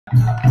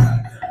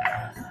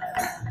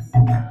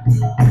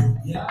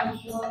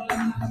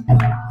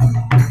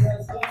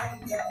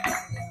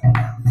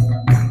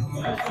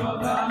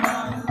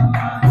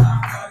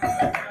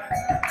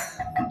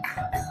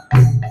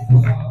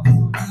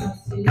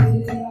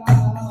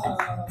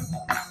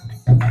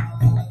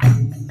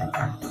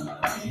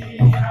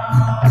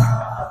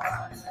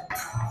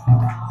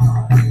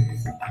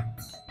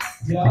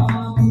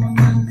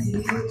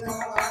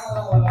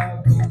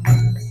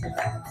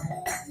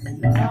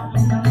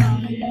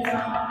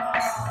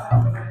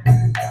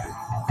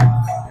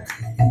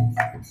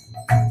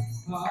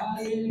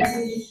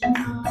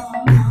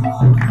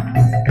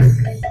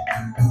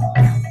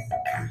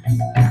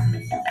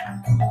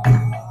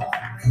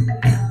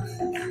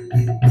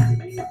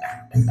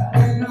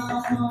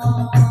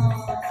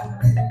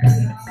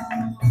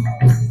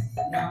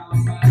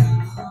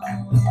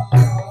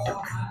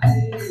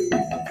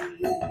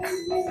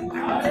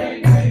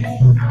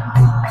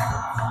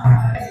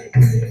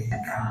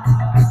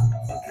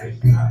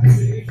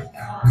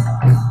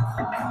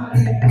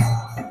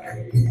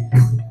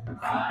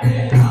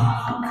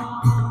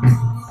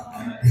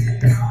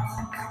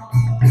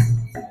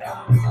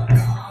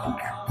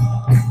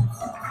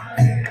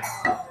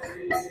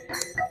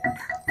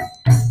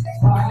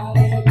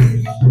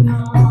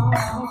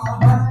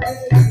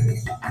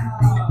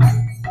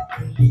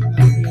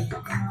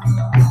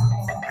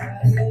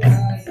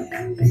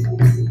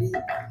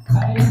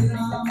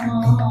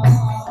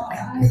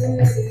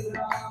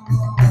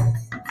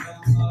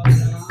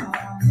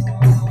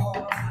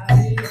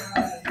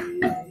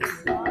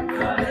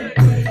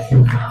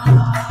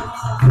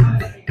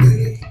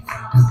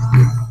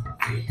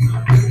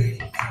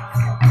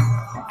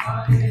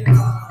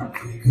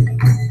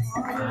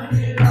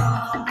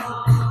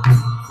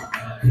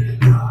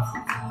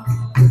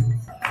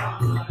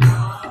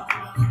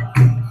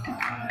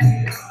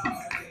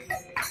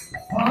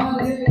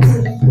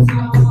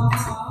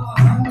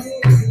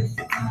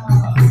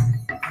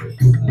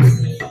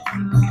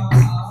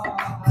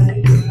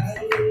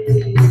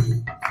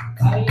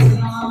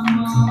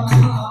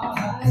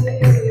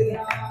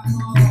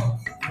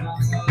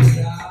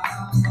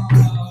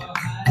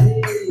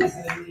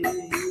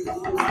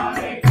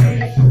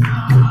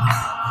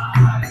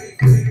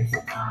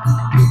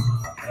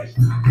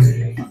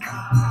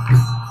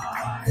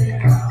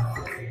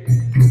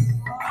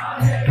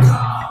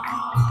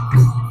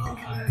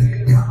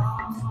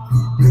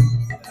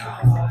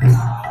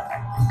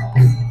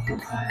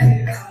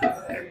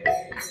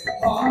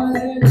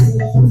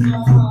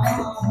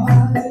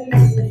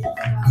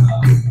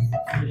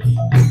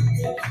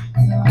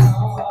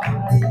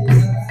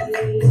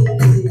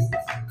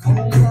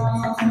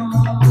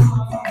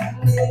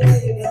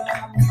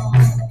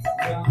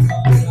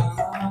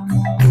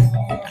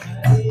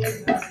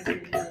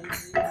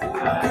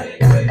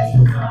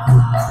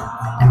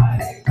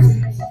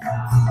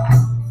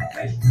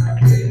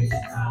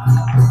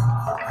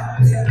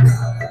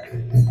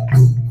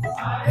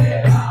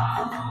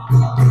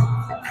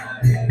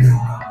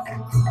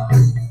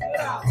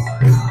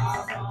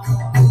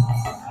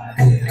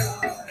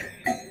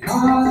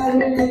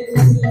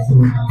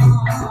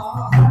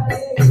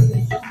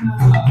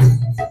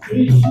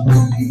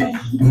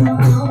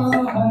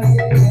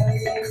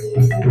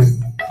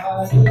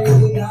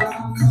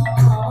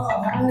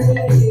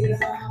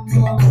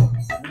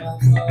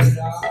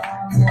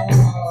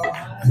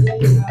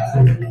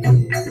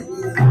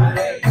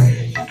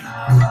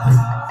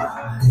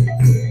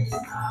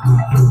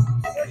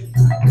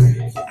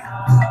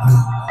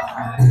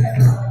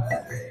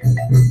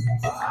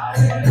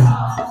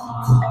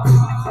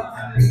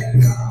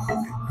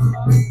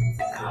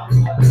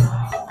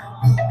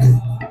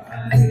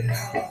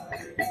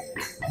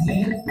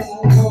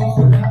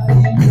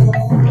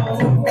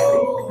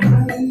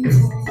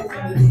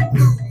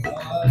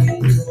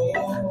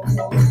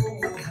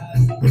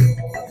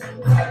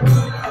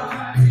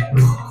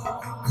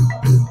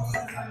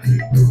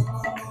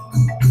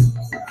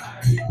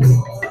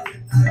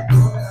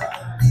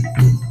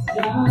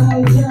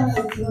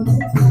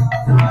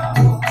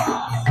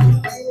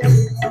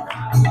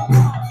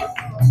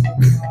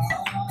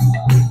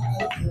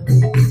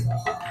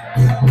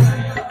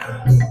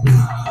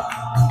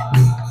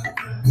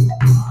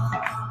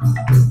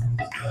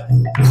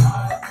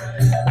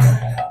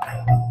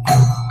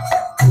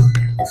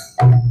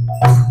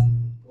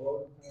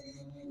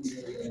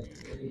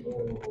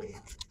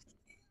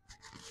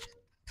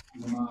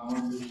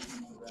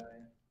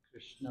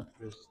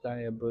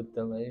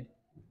Bhutale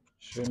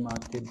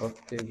Srimati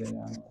Bhakti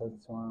Vedanta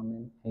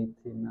Swami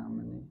Iti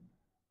Namani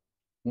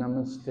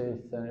Namaste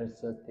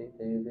Saraswati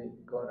Devi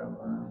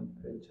Gauravani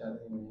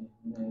Pracharini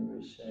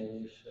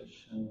Nirvishesha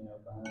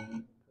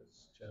Shanyavani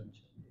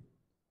Paschanjali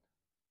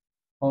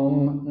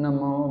Om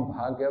Namo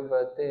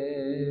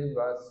Bhagavate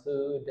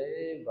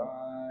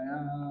Vasudevaya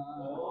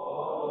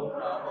Om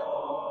Namo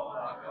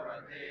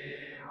Bhagavate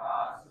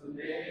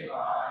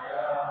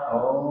Vasudevaya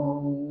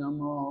Om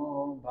Namo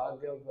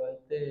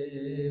Bhagavate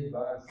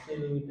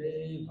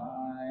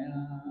Vasudevaya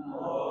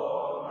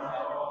Om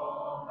Namo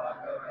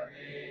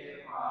Bhagavate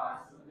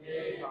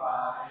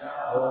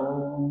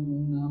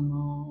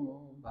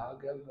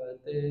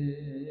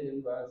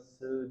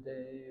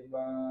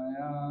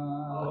Vasudevaya.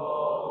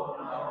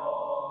 Om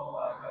Namo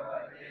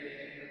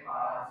Bhagavate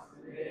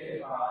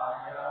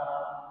Vasudevaya.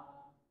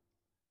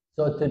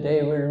 So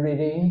today we're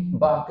reading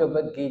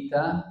Bhagavad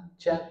Gita,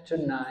 chapter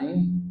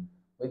 9,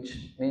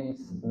 which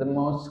means the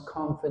most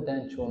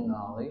confidential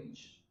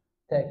knowledge,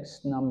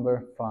 text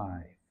number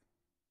 5.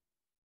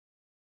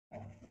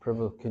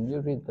 Prabhu, can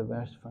you read the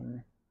verse for me?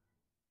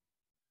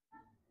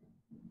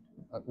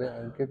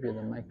 I'll give you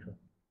the microphone.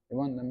 You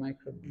want the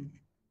microphone?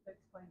 That's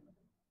fine.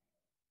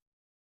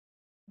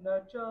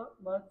 Nacha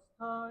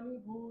matstani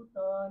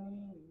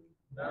bhutani.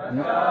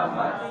 Nacha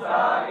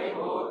matstani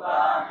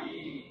bhutani.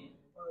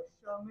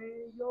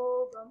 Pashyame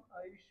yogam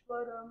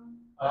aishwaram.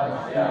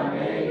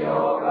 Pashyame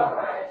yogam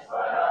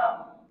aishwaram.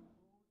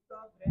 Bhuta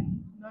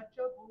vrinna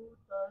cha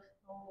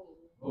bhutasto.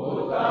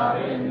 Bhuta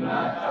vrinna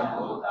cha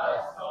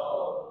bhutasto.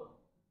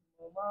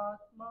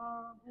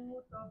 Mamatma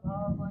bhuta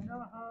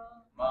bhavanaha.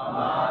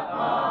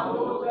 Mamatma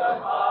bhuta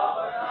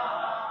bhavanaha.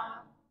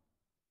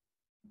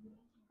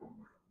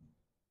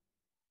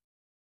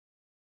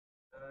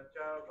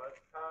 Nacha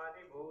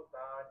matstani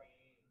bhutani.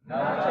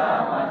 Nacha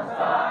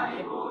matstani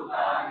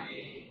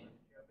bhutani.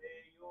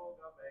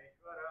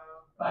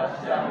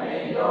 Pashyame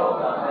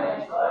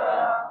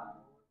yogameshwaram.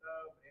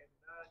 Bhuta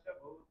vrinna cha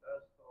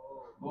bhutasto.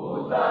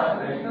 Bhuta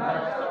vrinna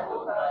cha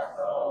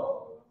bhutasto.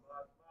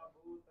 Mamatma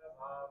bhuta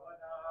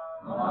bhavanaha.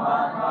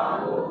 Mamatma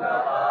bhuta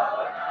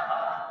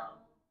bhavanaha.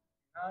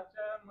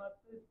 Nacha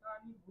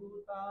matstani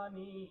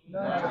bhutani.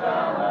 Nacha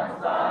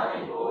matstani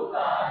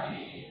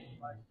bhutani.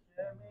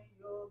 Pashyame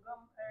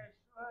yogam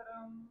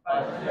aishwaram.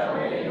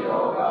 Pashyame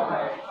yogam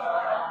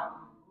aishwaram.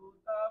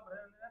 Bhuta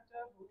vrinna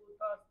cha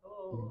bhutasto.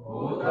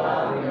 Bhuta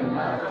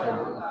vrinna cha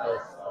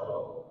bhutasto.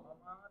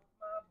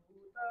 Mamatma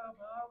bhuta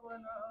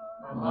bhavanaha.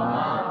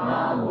 Mamatma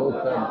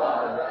bhuta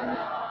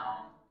bhavanaha.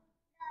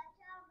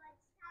 Nacha matstani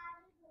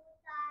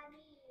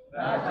bhutani.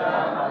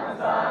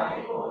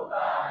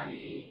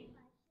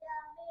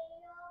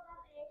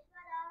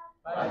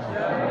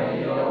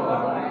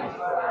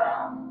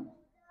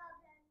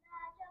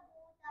 Pashyame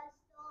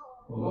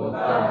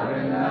yogameshwaram.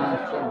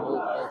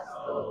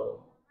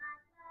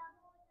 Bhuta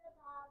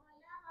vrinna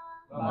cha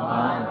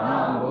bhutasto. Mamatma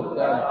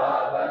bhuta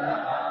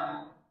bhavanaha.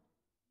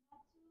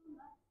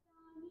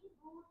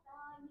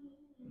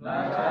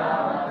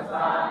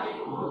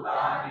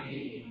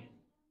 Nacha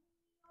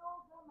matstani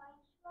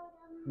bhutani.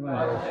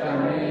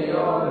 Pashyame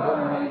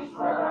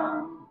yogameshwaram.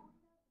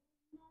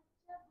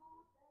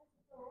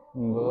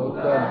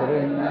 Bhuta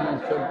vrinna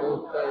cha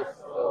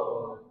bhutasto.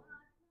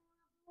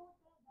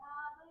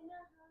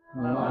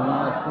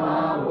 Mamatma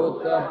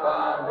bhuta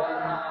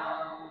bhavanaha.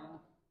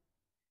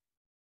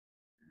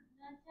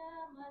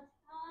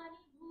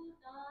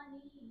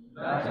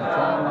 Nacha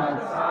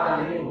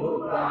matstani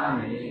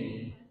bhutani.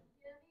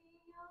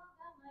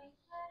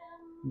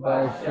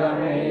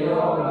 Pashyame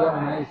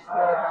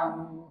yogameshwaram.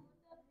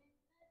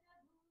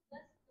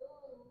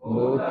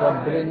 Bhuta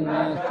vrinna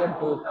cha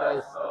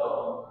bhutasto.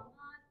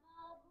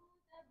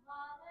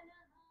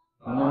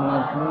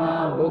 Mamatma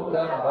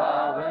bhuta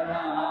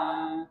bhavanaha.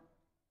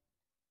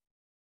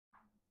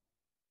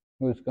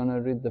 Who's going to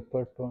read the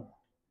purport?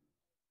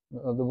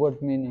 The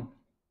word meaning.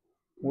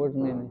 Word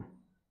meaning.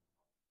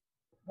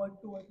 Word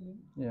to word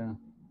meaning. Yeah.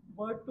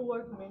 Word to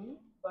word meaning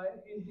by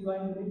His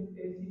Divine Grace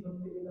A.C.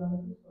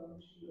 Bhakti Swami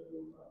Srila.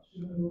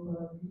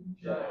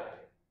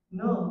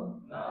 No,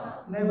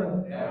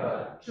 never,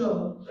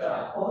 sure,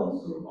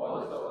 also,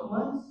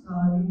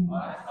 Manstani,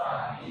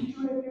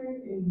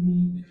 situated in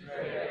me,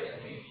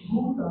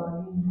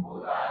 Bhutani,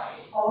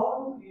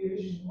 all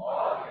creation,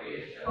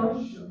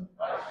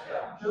 Pasha,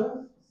 just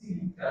see,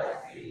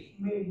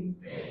 me,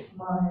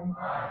 my,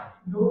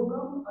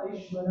 Yogam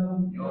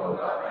Aishwaram,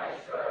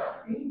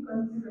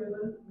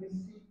 inconceivable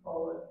mystic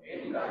power,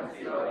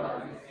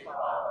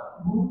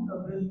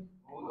 Bhutavrit,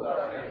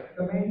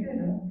 the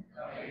maintainer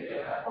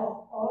of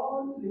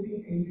all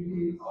living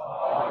entities,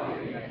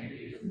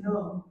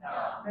 no,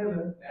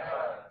 never,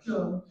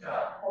 sure,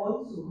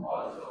 also,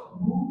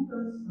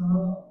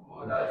 Bhutasah,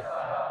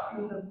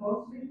 in the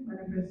cosmic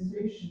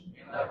manifestation,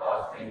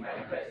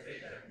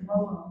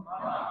 Mama,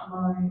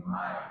 my,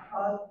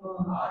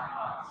 Atma,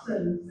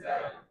 self,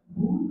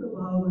 Bhuta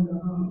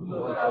Bhavanaha,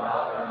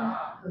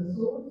 the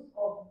source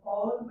of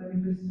all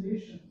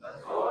manifestations.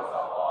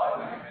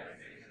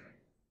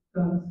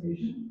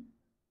 Translation.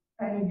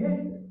 And yet,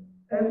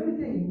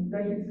 everything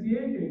that is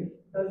created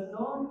does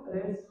not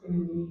rest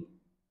in me.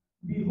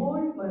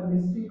 Behold my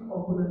mystic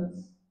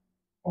opulence.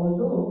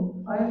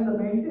 Although I am the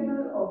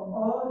maintainer of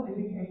all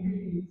living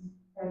entities,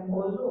 and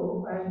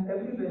although I am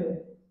everywhere,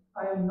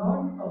 I am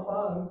not a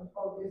part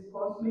of this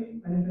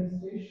cosmic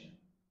manifestation.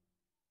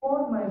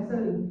 For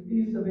myself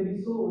is the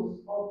very source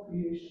of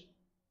creation.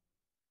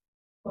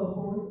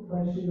 Purport by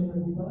Srila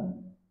Prabhupada.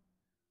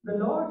 The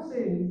Lord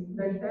says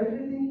that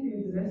everything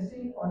is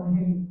resting on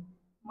Him.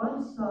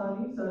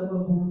 Manstani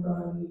sarva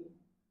bhutani.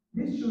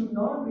 This should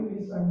not be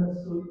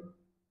misunderstood.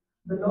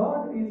 The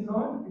Lord is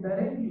not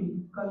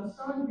directly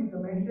concerned with the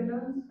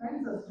maintenance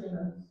and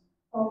sustenance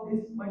of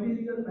this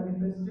material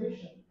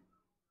manifestation.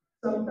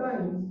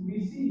 Sometimes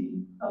we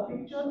see a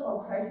picture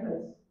of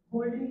Atlas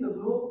holding the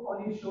globe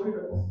on his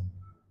shoulders.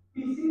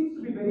 He seems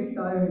to be very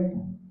tired,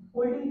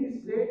 holding this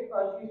great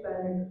earthly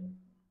planet.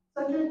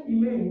 Such an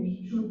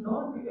image should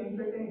not be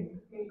entertained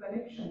in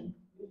connection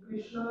with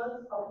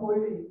Krishna's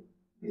upholding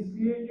this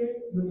created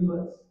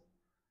universe.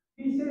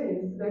 He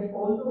says that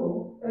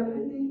although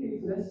everything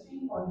is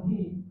resting on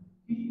him,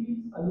 he is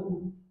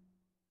aloof.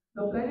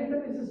 The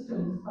planetary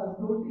systems are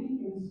floating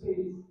in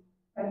space,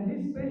 and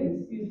this space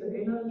is the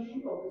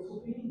energy of the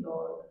Supreme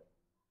Lord.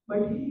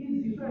 But he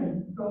is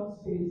different from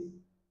space.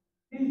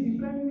 He is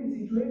differently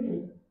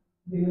situated.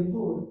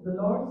 Therefore, the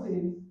Lord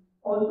says,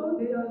 although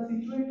they are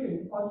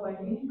situated on my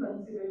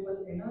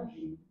inconceivable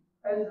energy,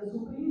 as the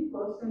Supreme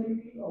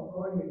Personality of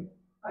Godhead,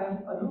 I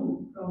am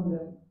aloof from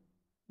them.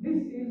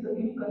 This is the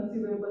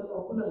inconceivable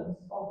opulence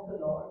of the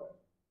Lord.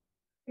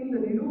 In the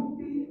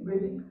Nirukti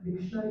Vedic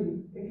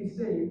dictionary, it is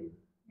said,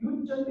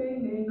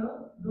 Yucchate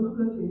Nena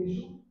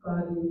Durgateshu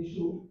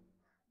Karyeshu.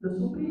 The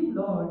Supreme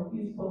Lord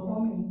is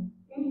performing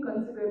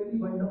inconceivably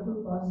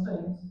wonderful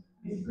pastimes,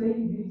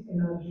 displaying his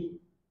energy.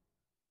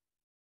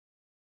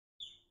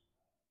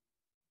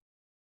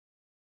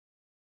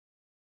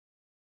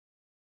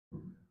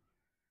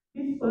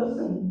 His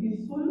person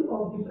is full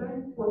of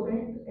different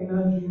potent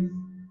energies,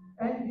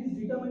 and his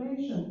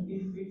determination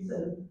is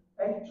itself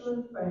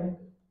actual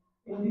fact.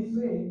 In this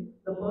way,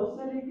 the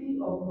personality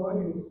of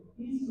Godhead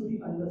is to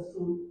be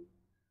understood.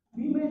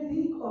 We may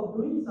think of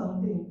doing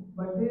something,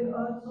 but there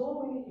are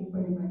so many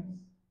impediments,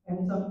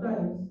 and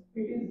sometimes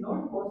it is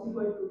not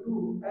possible to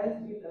do as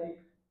we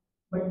like.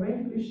 But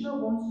when Krishna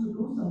wants to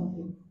do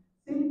something,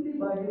 simply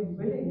by his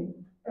willing,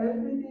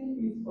 everything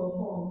is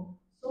performed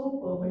so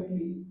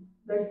perfectly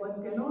that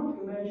one cannot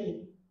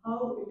imagine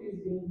how it is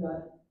being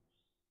done.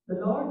 The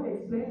Lord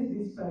explains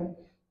this fact.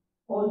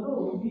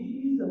 Although He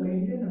is the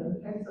maintainer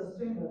and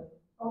sustainer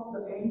of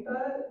the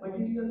entire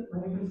material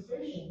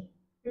manifestation,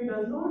 He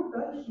does not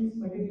touch this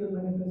material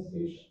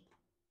manifestation.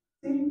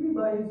 Simply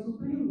by His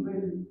supreme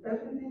will,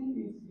 everything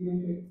is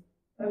created,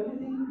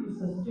 everything is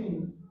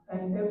sustained,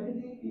 and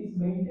everything is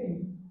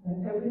maintained,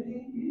 and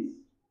everything is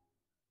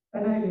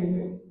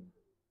annihilated.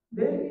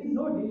 There is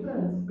no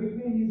difference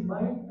between his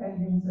mind and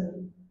himself,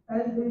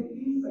 as there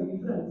is a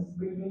difference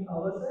between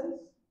ourselves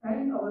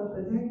and our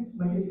present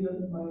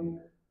material mind,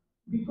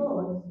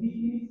 because he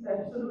is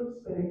absolute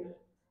spirit.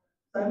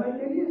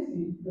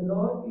 Simultaneously, the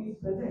Lord is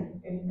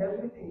present in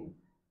everything,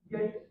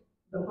 yet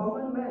the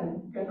common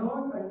man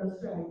cannot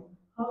understand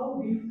how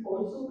he is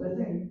also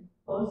present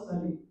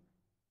personally.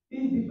 He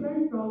is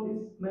different from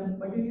this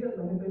material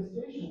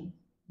manifestation,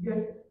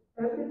 yet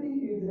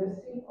everything is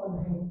resting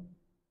on him.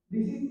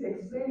 This is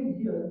explained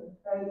here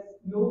as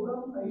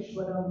Yogam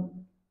Aishwaram,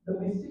 the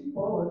mystic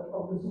power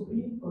of the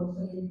Supreme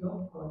Personality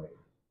of Godhead.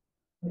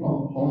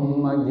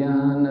 Om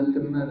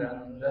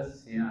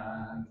Ajnanatimarandasya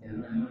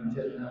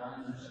Gyananjana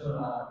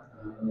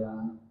Shalakaya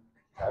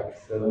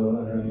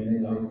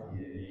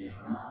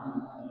Chakshurmilityena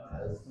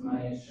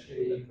Tasmai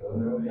Shri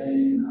Gurave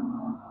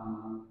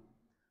Namaha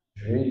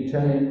Shri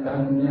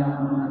Chaitanya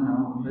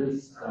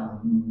Manobhistam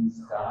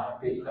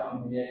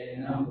Sthapitam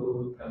Yena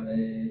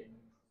Bhutale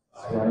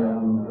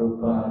Swayam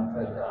Rupa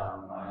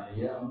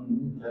Kadamayam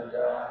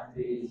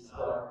Jadati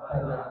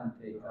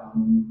Swapadantikam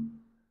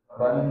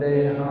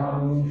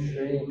Vandeham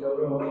Shri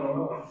Guru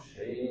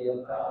Shri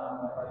Yata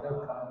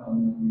Padakam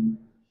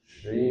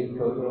Shri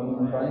Guru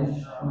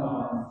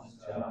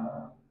Vaishnavascha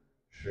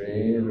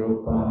Shri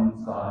Rupam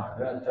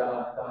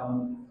Sagrajatam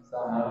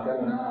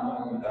Sahagana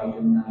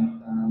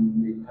Raghunatam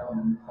Vitam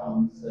Tam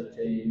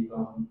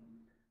Sajivam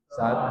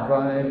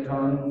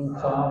Sadvaitam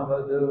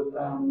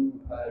Savadutam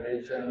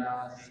Parijana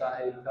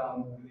Sahitam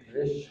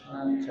Krishna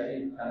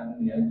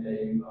Chaitanya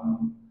Devam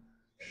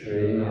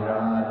Shri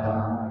Radha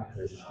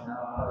Krishna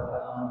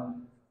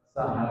Padam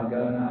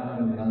Sahagana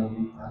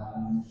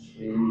Lalitam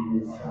Shri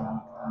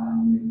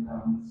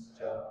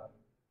Vishakamitamscha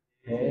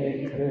He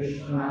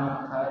Krishna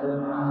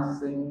Karuna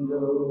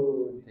Sindhu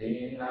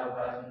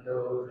Dinabandhu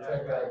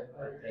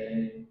Jagatpate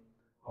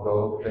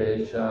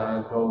Gopesha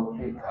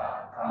Gopika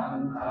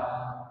Kanta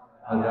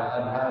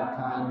Radha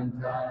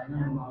Kanta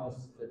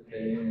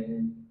Namostate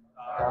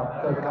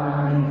Tapta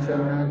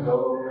Kanchana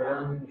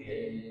Gaurangi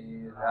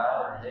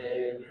Radhe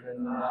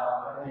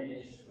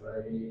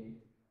Vrindavaneshwari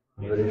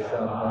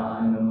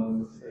Vrishabhanu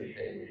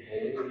Sute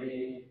Devi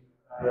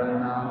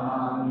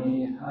Pranamami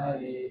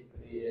Hari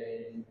Priye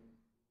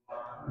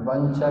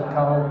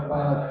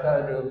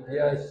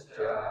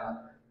Vanchakalpatarubhyascha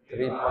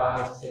Kripa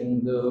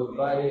Sindhu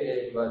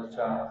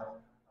Vayevacha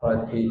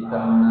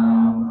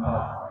Patitanam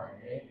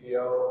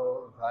Pavanebhyo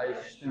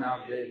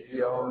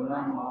Vaishnavibhyo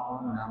Namo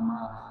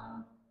Namaha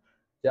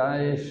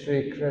Jai Shri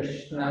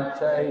Krishna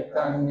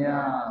Chaitanya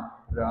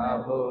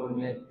Prabhu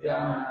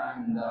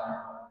Nityananda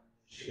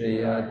Shri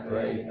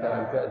Advaita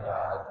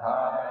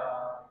Gadadhara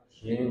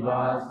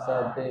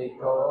Srivasati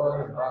Gaur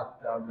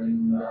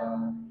Bhaktavinda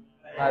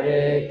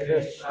Hare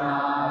Krishna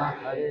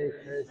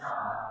Krishna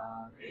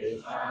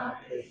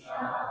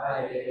Krishna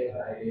Hare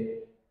Hare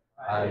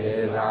Hare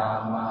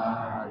Rama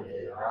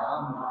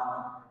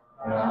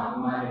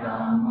Rama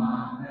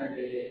Rama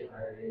Hare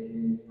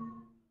Hare.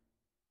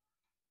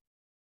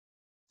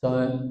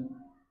 So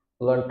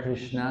Lord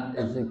Krishna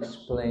is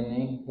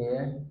explaining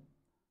here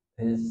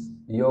his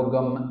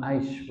Yogam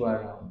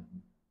Aishwaram,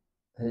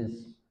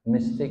 his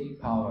mystic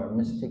power,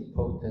 mystic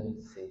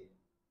potency.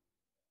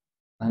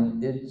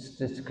 And it's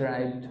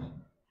described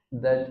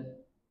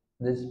that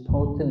this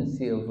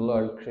potency of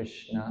Lord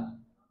Krishna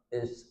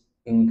is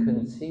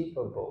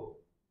inconceivable.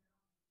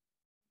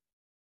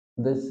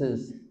 This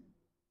is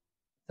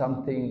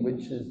something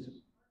which is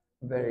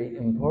very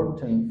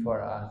important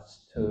for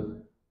us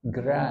to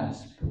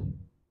grasp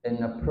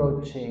in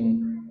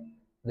approaching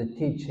the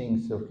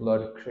teachings of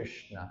Lord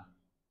Krishna.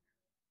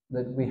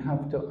 That we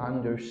have to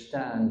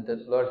understand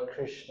that Lord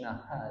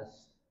Krishna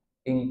has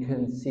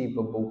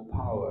inconceivable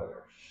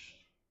powers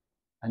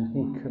and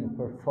he can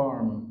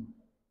perform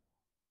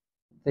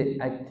the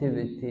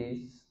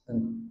activities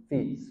and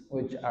feats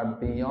which are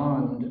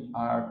beyond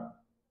our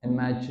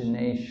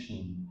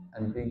imagination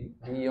and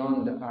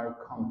beyond our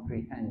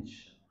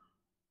comprehension.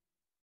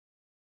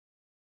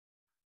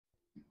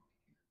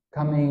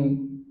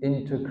 Coming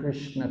into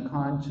Krishna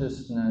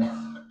consciousness,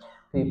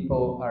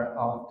 people are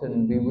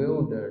often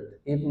bewildered.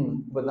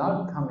 Even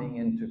without coming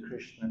into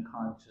Krishna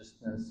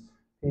consciousness,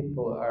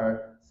 people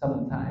are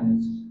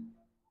sometimes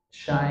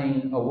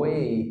shying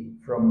away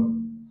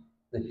from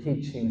the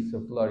teachings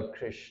of Lord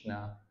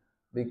Krishna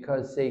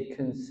because they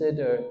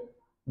consider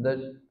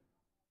that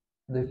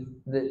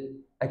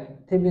the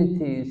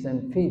activities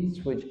and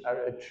feats which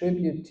are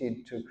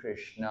attributed to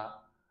Krishna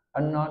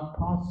are not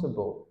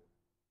possible.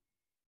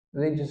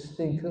 They just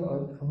think,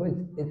 oh,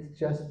 it's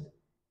just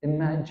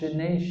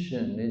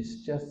imagination,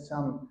 it's just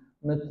some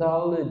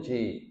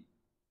mythology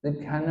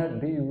that cannot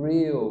be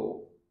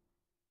real.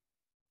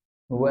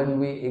 When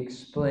we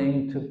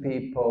explain to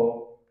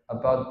people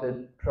about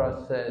the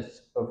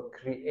process of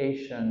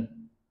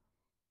creation,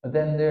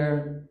 then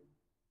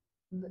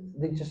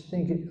they just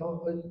think,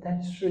 oh,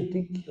 that's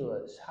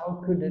ridiculous.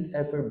 How could it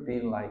ever be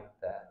like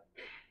that?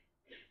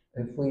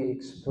 If we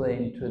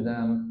explain to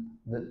them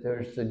that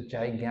there's a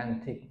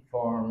gigantic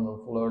form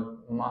of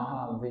Lord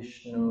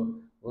Mahavishnu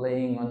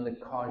laying on the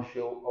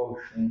causal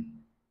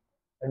ocean,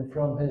 and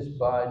from his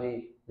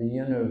body the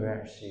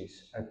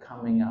universes are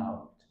coming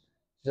out,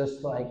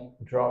 just like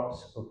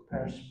drops of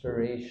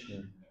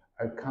perspiration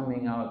are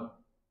coming out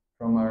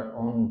from our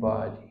own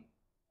body.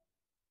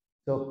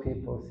 So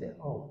people say,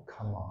 oh,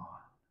 come on,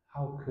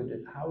 how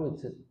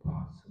is it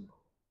possible?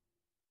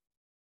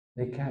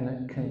 They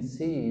cannot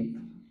conceive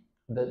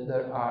that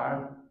there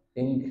are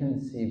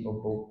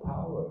inconceivable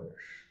powers.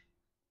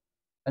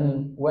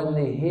 And when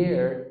they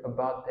hear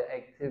about the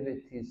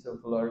activities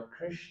of Lord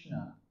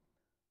Krishna,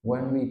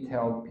 when we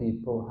tell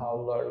people how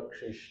Lord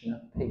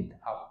Krishna picked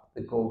up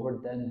the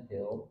Govardhan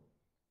hill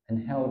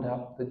and held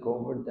up the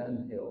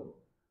Govardhan hill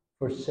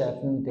for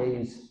 7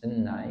 days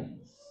and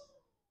nights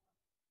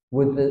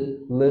with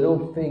the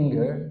little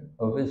finger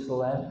of his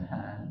left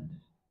hand,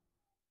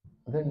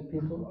 then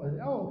people are,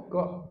 oh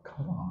God,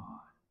 come on,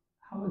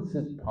 how is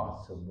it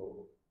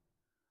possible?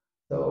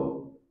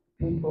 So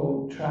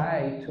people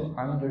try to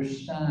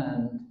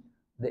understand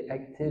the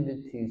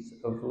activities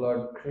of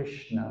Lord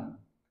Krishna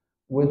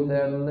with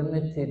their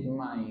limited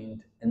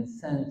mind and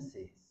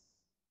senses.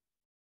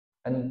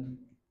 And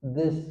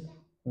this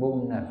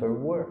will never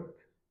work.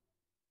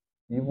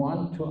 You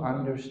want to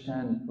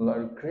understand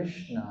Lord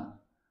Krishna,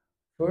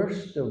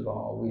 first of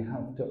all, we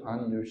have to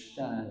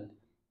understand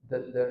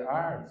that there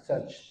are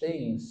such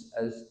things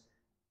as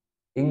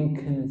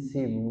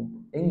inconceivable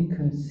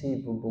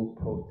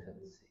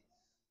potencies,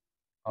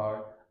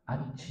 or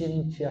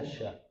achintya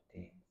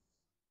shakti,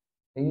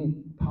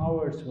 in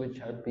powers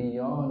which are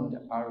beyond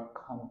our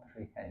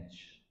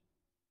comprehension.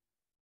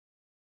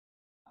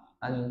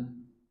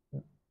 And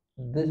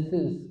this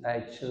is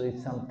actually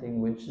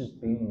something which is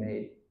being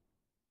made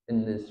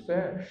in this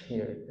verse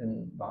here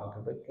in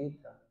Bhagavad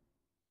Gita,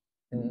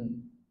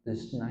 in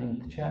this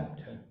 9th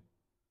chapter.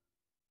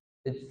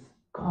 It's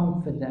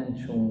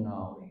confidential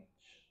knowledge.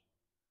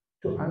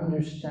 To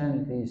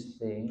understand these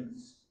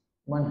things,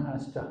 one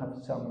has to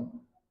have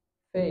some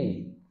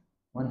faith,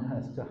 one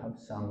has to have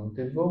some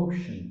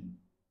devotion.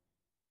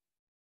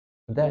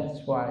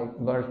 That's why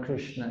Lord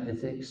Krishna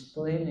is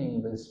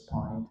explaining this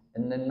point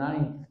in the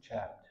 9th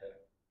chapter,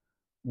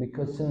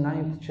 because the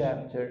 9th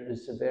chapter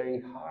is the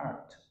very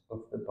heart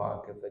of the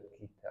Bhagavad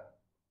Gita.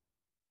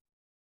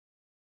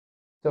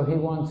 So he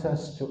wants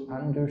us to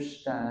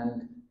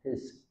understand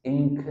his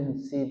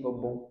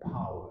inconceivable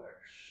powers.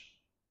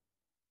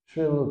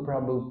 Srila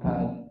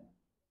Prabhupada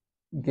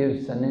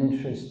gives an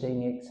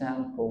interesting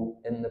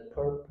example in the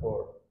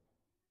purport.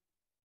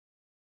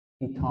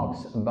 He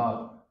talks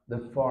about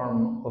the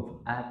form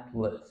of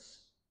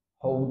Atlas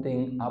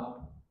holding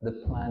up the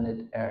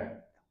planet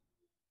Earth.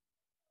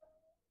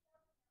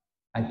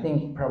 I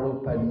think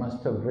Prabhupada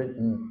must have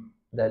written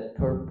that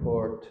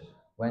purport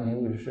when he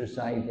was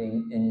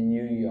residing in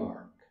New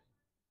York,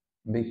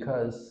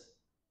 because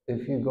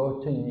if you go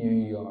to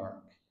New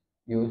York,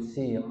 you'll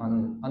see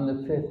on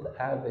the 5th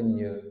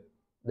Avenue,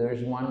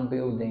 there's one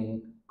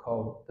building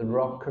called the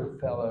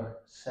Rockefeller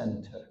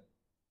Center.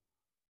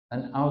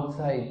 And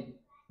outside,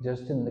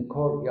 just in the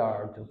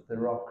courtyard of the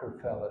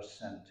Rockefeller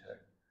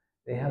Center,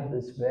 they have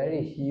this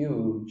very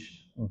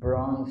huge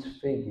bronze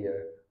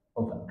figure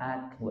of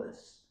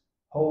Atlas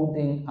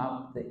holding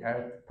up the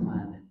Earth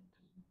planet.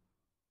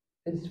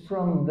 It's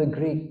from the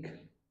Greek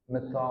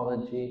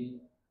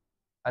mythology,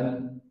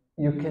 and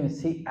you can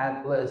see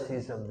Atlas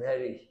is a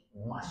very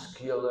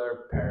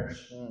muscular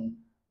person,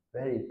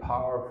 very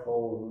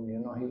powerful. You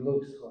know, he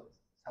looks like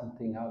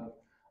something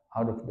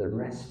out of the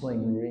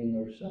wrestling ring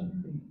or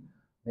something.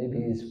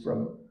 Maybe he's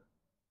from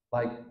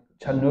like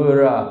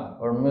Chanura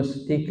or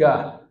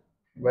Mustika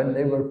when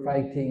they were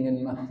fighting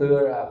in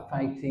Mathura,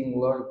 fighting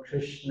Lord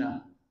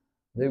Krishna.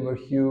 They were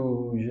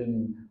huge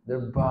and their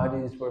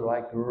bodies were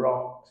like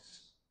rocks.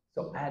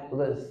 So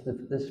Atlas,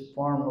 this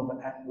form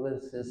of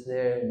Atlas is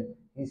there, and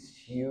he's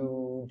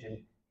huge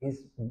and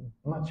he's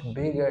much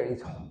bigger.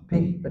 He's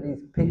big, but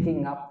he's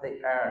picking up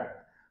the earth.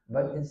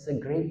 But it's a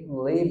great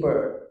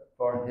labor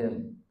for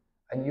him.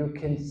 And you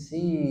can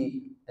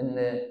see in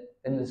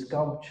the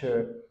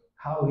sculpture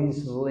how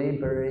he's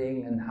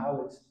laboring and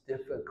how it's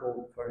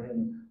difficult for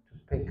him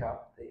to pick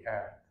up the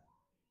earth.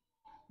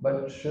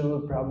 But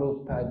Srila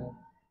Prabhupada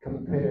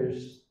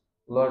compares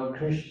Lord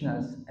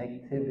Krishna's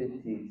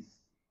activities,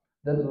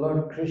 that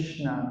Lord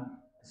Krishna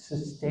is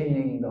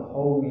sustaining the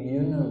whole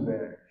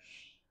universe,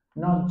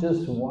 not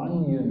just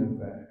one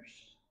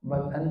universe,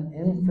 but an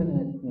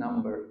infinite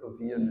number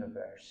of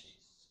universes.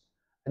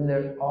 And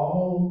they're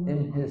all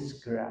in his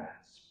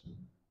grasp.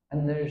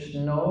 And there's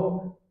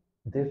no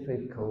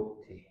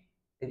difficulty.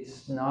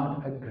 It's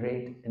not a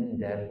great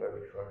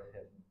endeavor for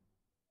him.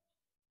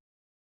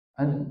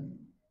 And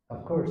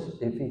of course,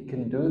 if he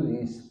can do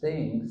these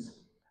things,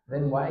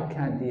 then why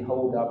can't he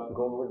hold up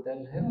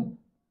Govardhan Hill?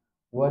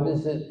 What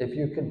is it, if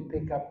you can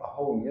pick up a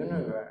whole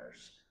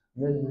universe,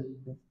 then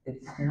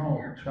it's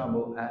no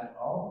trouble at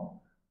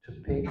all to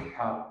pick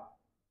up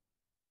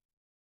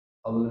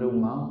a little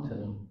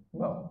mountain.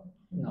 Well,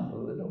 not a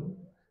little.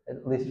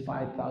 At least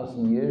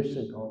 5,000 years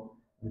ago,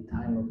 the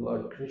time of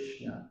Lord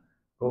Krishna,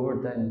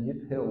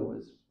 Govardhan Hill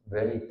was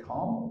very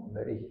tall,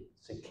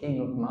 it's a king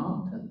of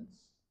mountains.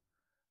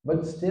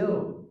 But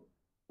still,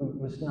 it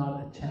was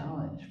not a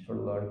challenge for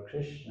Lord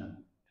Krishna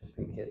to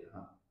pick it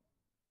up.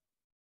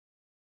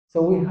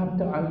 So we have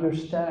to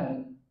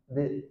understand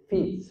the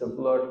feats of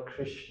Lord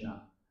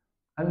Krishna.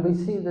 And we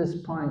see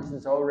this point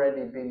has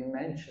already been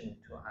mentioned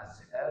to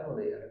us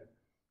earlier.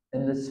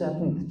 In the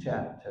 7th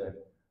chapter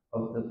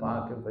of the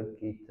Bhagavad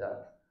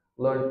Gita,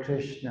 Lord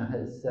Krishna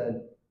has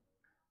said,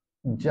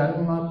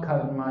 Janma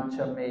karma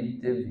cha me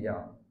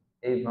divyam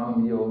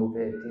evam yo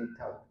veti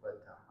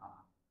tatvataha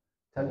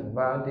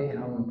tadvadi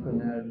ham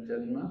punar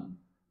janma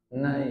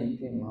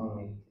naiti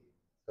mamiti.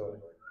 So,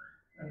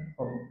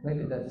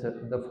 maybe that's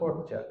the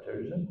 4th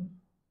chapter, isn't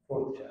it?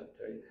 4th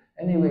chapter.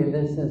 Anyway,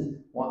 this is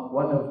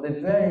one of the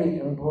very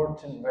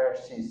important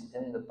verses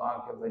in the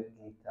Bhagavad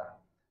Gita,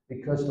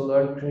 because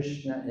Lord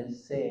Krishna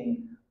is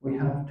saying we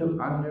have to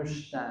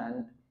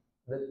understand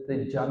that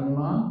the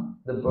janma,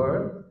 the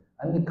birth,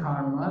 and the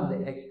karma,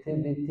 the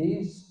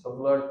activities of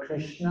Lord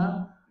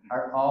Krishna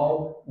are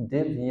all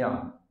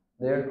divya.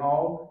 They're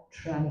all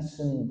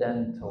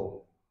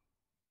transcendental.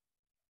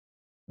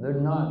 They're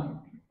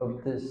not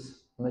of this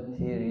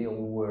material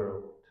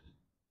world.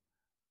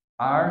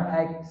 Our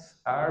acts,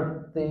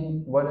 our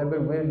thing,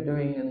 whatever we're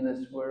doing in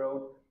this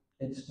world,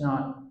 it's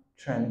not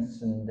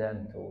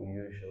transcendental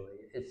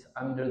usually. It's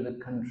under the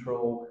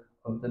control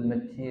of the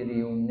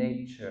material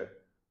nature,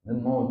 the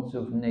modes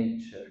of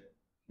nature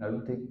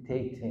are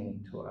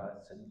dictating to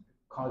us and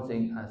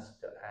causing us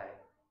to act.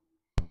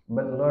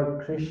 But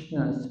Lord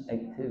Krishna's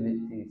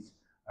activities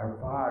are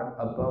far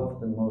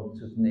above the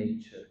modes of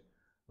nature.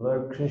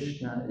 Lord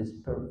Krishna is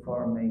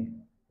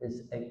performing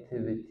his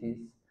activities.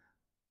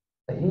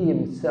 He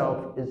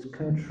himself is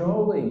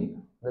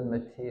controlling the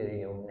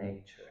material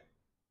nature.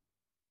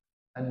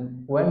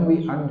 And when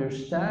we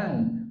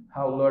understand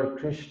how Lord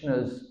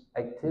Krishna's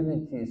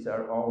activities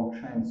are all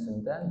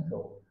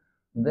transcendental,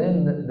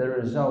 then the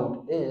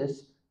result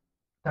is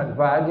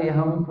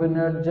Tadvadiham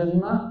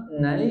punarjanma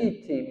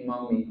naiti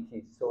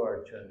mamiti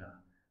soarjuna.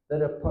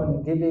 That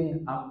upon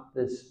giving up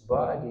this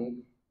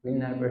body, we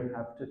never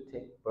have to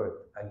take birth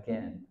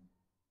again.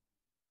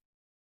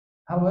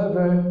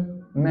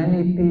 However,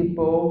 many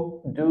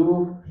people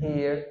do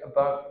hear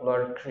about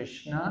Lord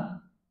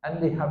Krishna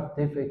and they have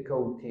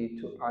difficulty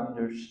to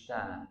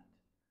understand.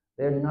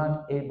 They're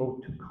not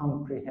able to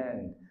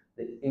comprehend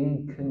the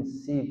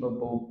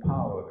inconceivable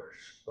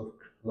powers of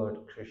Lord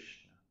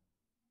Krishna.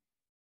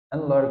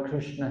 And Lord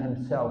Krishna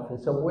himself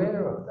is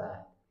aware of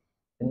that.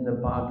 In the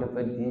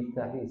Bhagavad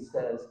Gita, he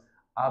says,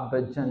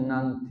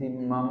 Abhajananti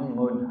mam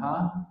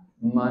mudha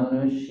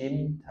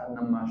manushim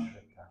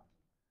tanamashrita.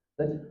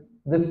 That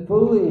the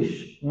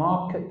foolish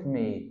mock at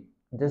me,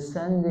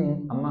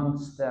 descending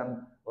amongst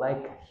them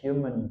like a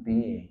human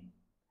being.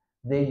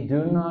 They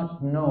do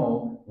not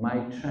know my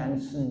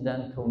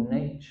transcendental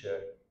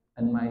nature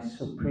and my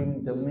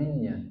supreme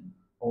dominion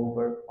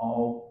over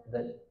all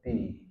that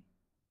be.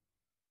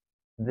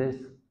 this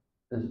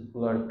is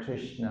Lord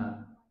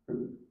Krishna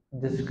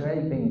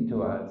describing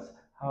to us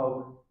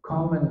how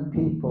common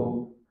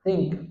people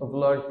think of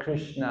Lord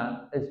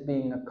Krishna as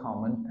being a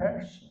common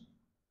person.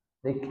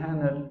 They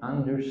cannot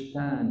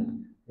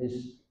understand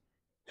his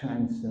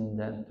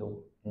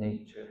transcendental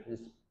nature, his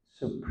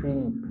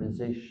supreme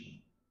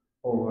position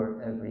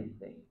over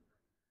everything.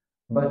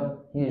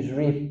 But he is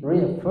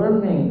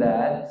reaffirming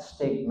that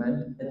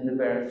statement in the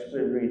verse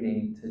we're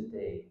reading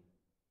today,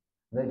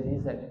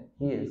 that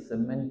he is the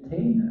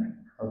maintainer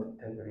of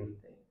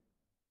everything.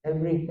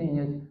 Everything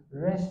is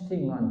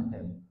resting on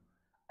him.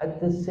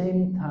 At the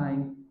same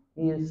time,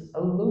 he is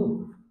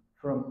aloof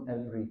from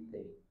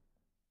everything.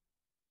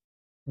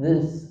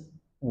 This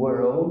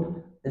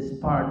world is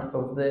part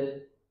of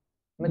the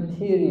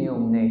material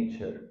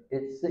nature.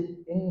 It's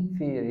the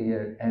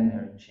inferior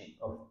energy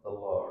of the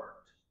Lord.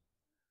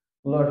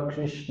 Lord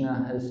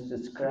Krishna has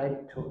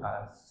described to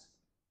us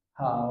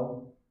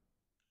how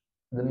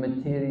the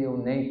material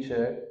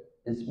nature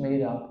is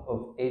made up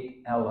of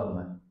 8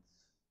 elements.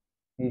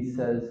 He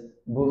says,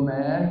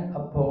 Bhumer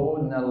apo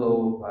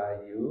nalo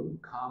vayu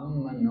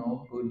kam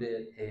mano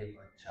buddha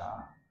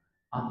evacha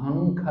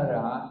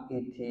ahankara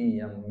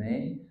iti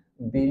yamme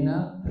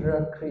bina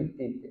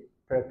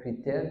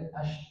prakritir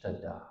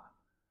ashtada.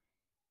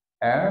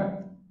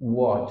 Earth,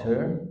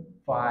 water,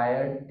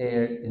 fire,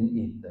 air, and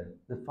ether.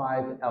 The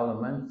 5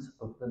 elements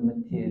of the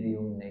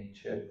material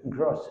nature,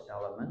 gross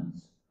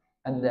elements.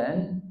 And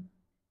then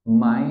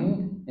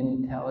mind,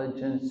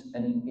 intelligence,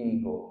 and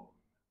ego.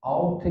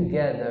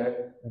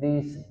 Altogether,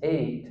 these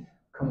 8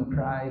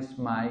 comprise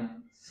my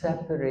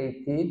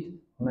separated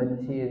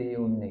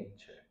material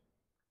nature.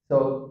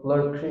 So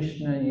Lord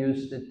Krishna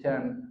used the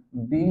term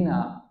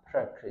Bina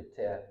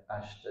Prakriti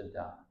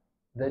Ashtada,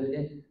 that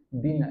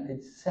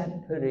it's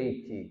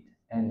separated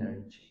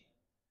energy.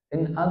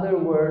 In other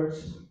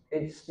words,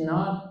 it's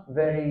not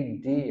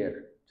very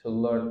dear to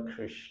Lord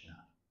Krishna.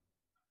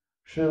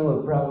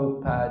 Srila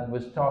Prabhupada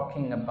was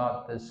talking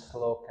about this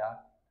sloka,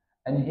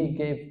 and he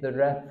gave the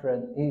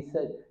reference. He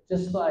said,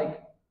 just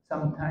like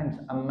sometimes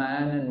a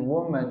man and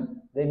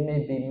woman, they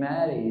may be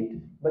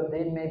married, but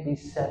they may be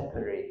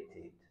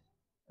separated.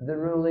 The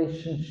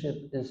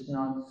relationship is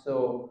not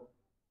so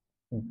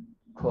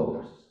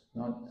close,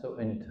 not so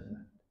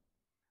intimate.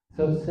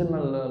 So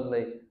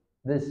similarly,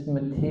 this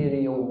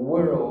material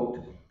world,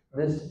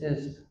 this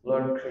is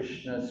Lord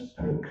Krishna's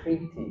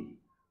Prakriti,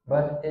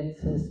 but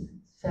it's his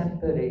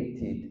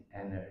separated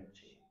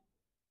energy.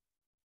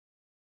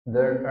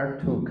 There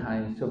are 2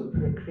 kinds of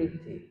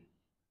Prakriti.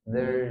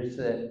 There's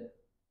the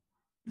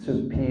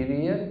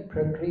superior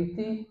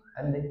Prakriti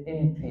and the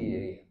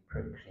inferior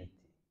Prakriti.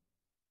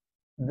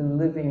 The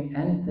living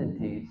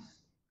entities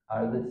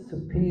are the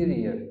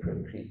superior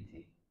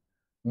Prakriti.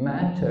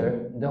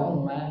 Matter,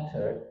 dull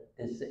matter,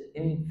 is the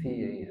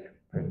inferior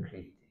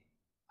Prakriti.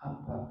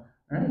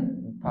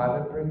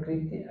 Para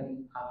Prakriti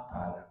and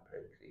Apara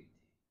Prakriti.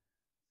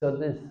 So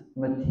this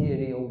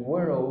material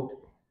world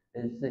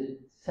is the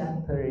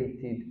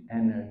separated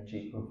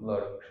energy of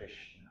Lord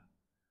Krishna.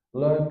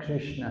 Lord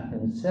Krishna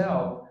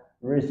himself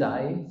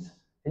resides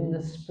in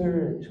the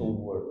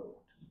spiritual world.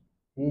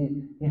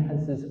 He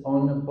has his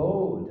own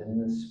abode in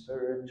the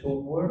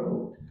spiritual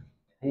world.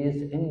 He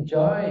is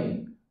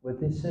enjoying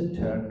with his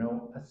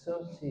eternal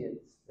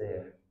associates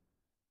there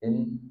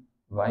in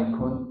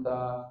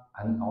Vaikuntha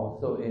and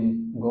also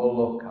in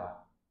Goloka.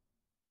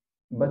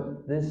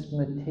 But this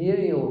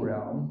material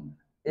realm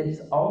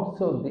is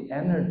also the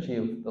energy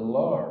of the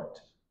Lord,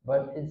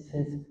 but it's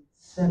his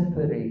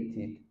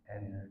separated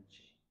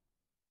energy.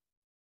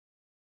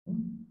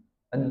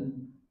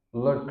 And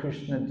Lord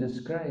Krishna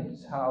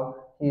describes how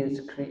he has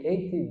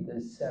created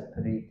this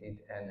separated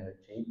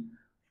energy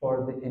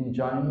for the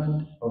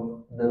enjoyment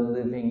of the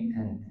living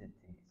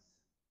entities.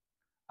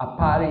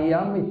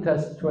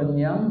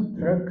 Apariyamitastvanyam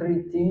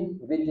prakritim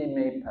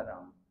vidime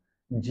param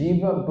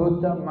jiva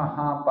bhuta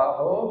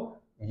mahabaho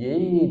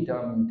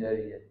yedam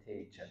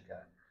daryate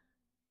jagat.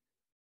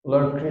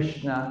 Lord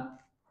Krishna,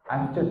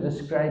 after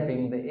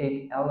describing the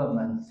 8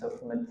 elements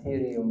of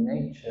material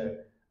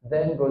nature,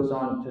 then goes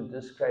on to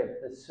describe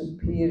the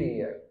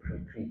superior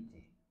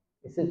Prakriti.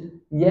 He says,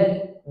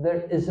 yet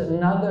there is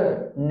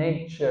another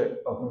nature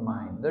of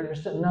mind, there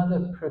is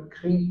another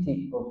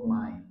Prakriti of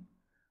mind,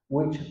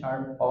 which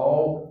are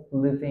all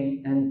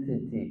living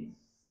entities.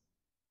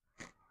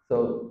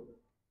 So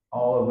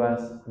all of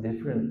us,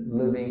 different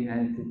living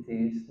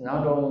entities,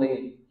 not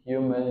only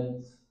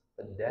humans,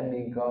 but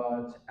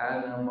demigods,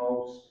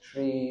 animals,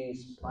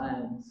 trees,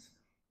 plants,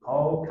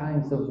 all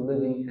kinds of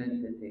living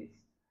entities.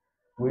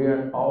 We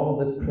are all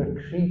the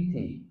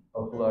Prakriti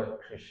of Lord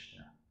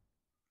Krishna.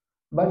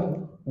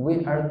 But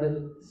we are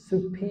the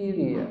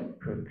superior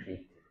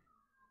Prakriti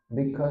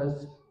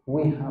because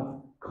we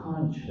have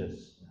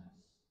consciousness.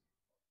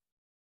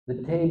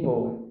 The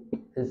table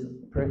is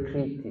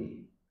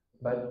Prakriti,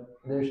 but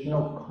there's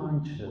no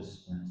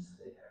consciousness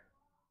there.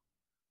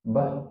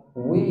 But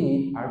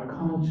we are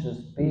conscious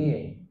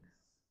beings.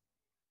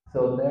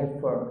 So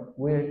therefore,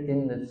 we're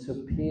in the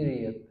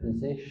superior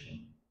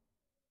position.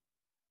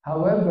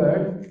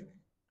 However,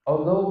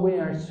 Although we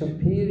are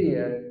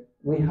superior,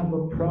 we have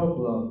a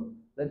problem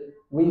that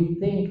we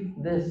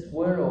think this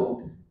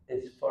world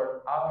is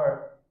for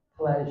our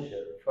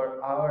pleasure,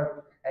 for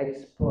our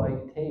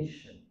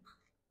exploitation.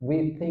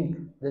 We think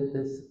that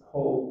this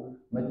whole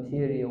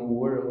material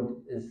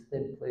world is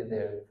simply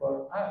there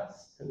for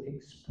us to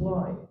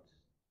exploit.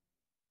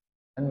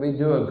 And we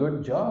do a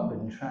good job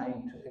in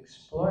trying to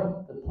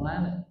exploit the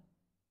planet.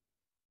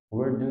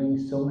 We're doing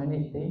so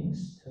many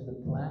things to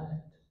the planet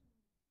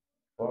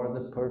for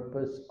the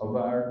purpose of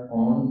our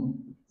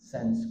own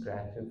sense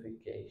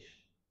gratification.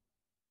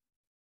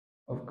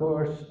 Of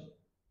course,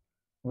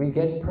 we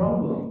get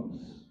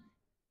problems.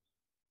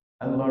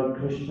 And Lord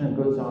Krishna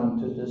goes on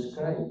to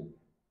describe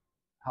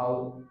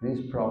how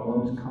these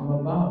problems come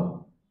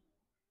about.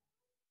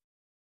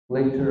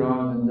 Later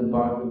on in the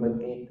Bhagavad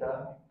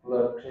Gita,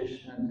 Lord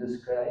Krishna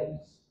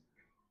describes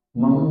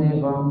Mamme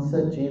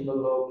Vamsa Jiva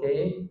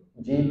Loke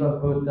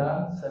Jiva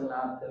Buddha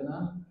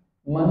Sanatana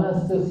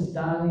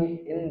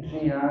Manasastani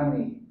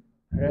Indriyani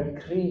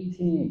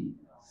Prakriti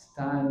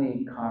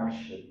Stani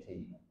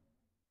Karshati.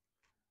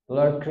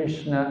 Lord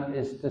Krishna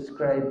is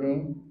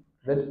describing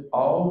that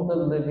all the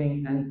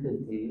living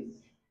entities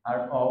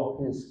are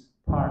all his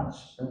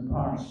parts and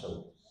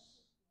parcels.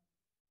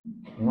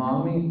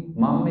 Mami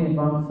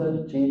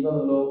Vamsa Jiva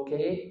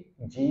Loke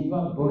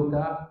Jiva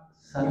Buddha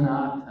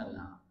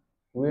Sanatana.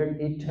 We're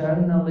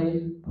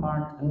eternally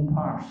part and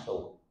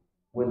parcel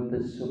with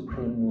the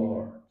Supreme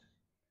Lord.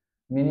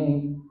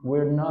 Meaning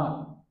we're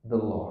not the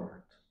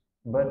Lord,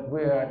 but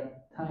we are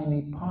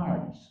tiny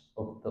parts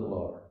of the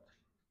Lord.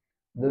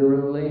 The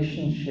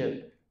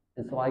relationship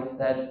is like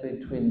that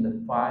between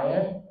the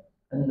fire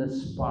and the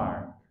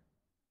spark.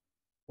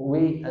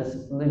 We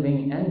as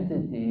living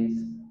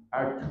entities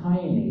are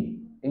tiny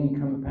in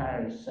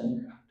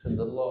comparison to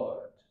the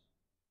Lord.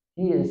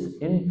 He is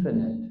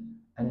infinite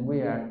and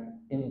we are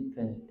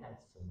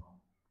infinitesimal.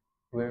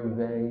 We're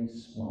very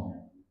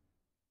small.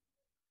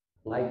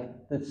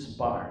 Like the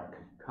spark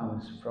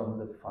comes from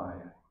the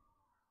fire,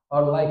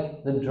 or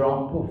like the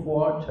drop of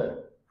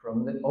water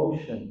from the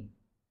ocean.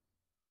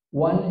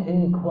 One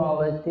in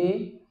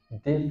quality,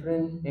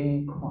 different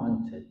in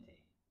quantity.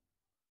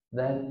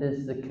 That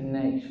is the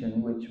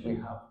connection which we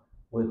have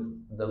with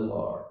the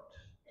Lord.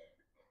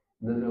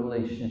 The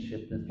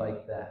relationship is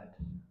like that.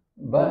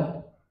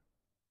 But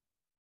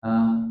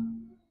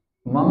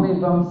Mami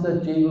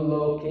Vamsa Jiva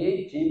Loke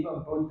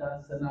Jiva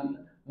Buddha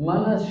Sanatana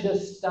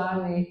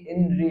Manashastani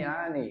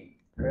Indriyani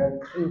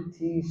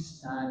Prakriti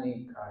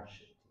Stani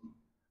Karshati.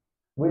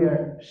 We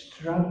are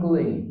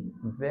struggling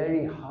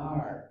very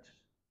hard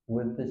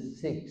with the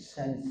 6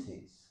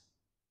 senses.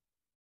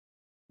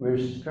 We're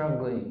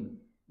struggling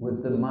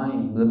with the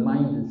mind. The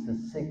mind is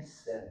the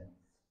 6th sense.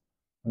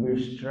 We're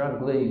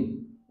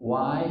struggling.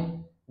 Why?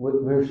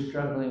 We're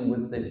struggling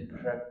with the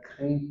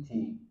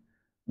Prakriti,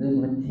 the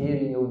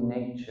material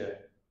nature,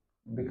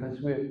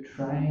 because we're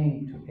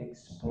trying to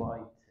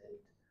exploit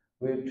it.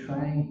 We're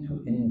trying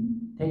to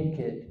take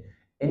it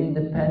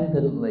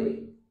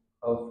independently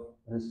of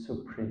the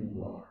Supreme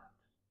Lord.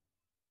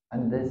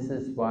 And this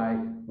is why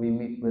we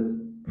meet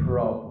with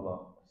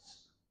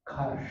problems,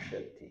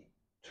 karshati,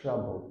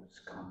 troubles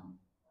come,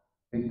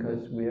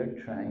 because we are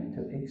trying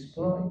to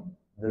exploit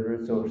the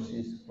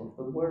resources of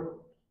the world.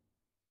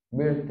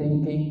 We're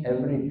thinking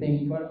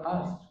everything for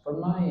us, for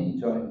my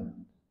enjoyment.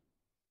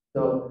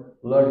 So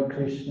Lord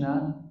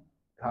Krishna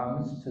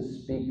comes to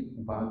speak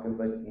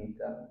Bhagavad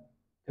Gita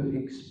to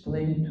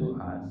explain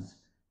to us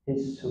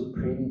his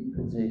supreme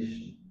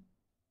position.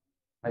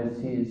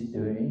 As he is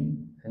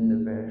doing in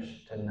the verse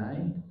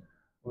tonight,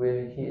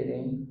 we're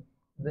hearing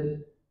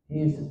that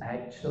he is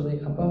actually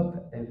above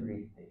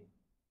everything.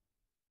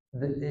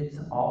 That it's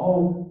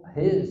all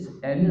his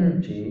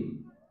energy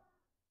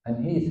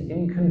and he's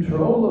in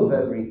control of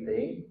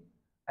everything,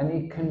 and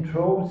he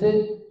controls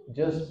it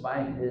just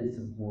by his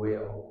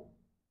will.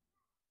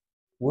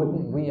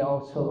 Wouldn't we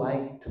also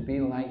like to be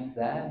like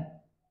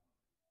that?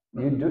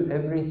 You do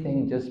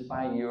everything just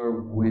by your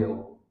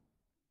will.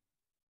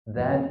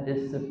 That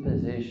is the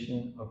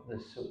position of the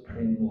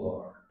Supreme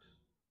Lord.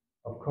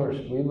 Of course,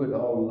 we would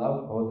all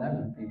love, oh, that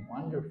would be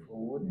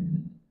wonderful, wouldn't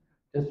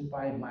it? Just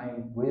by my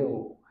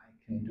will, I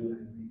can do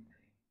everything.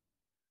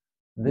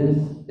 This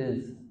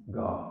is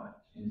God.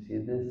 You see,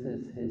 this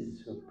is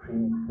his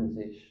supreme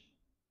position.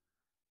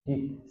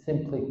 He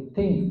simply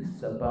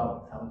thinks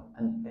about something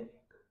and it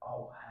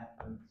all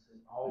happens, it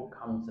all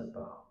comes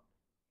about.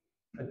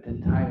 At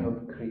the time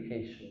of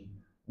creation,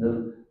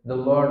 the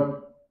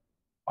Lord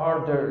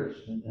orders,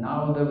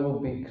 now there will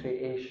be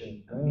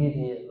creation.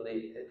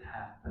 Immediately it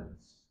happens.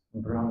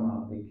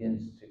 Brahma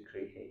begins to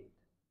create.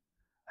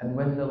 And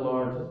when the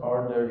Lord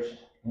orders,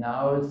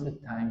 now is the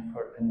time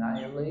for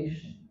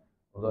annihilation,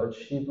 Lord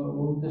Shiva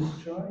will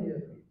destroy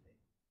everything.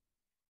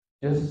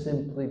 Just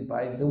simply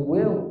by the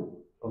will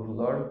of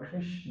Lord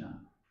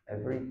Krishna,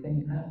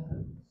 everything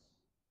happens.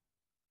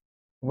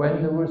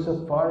 When there was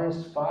a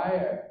forest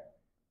fire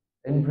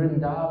in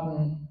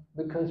Vrindavan,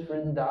 because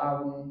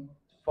Vrindavan,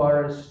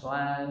 forest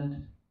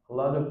land, a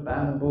lot of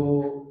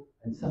bamboo,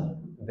 and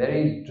some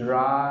very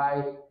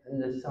dry in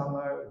the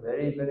summer,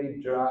 very,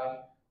 very dry.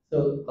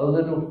 So a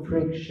little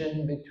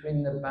friction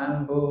between the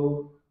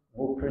bamboo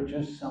will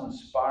produce some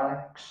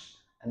sparks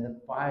and the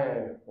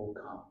fire will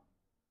come.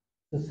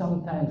 So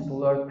sometimes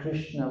Lord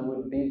Krishna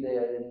would be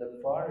there in the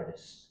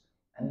forest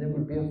and there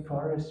would be a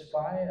forest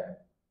fire.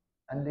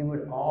 And they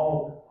would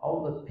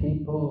all the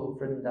people of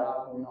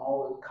Vrindavan,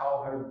 all the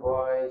cowherd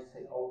boys,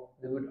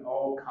 they would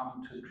all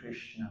come to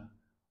Krishna.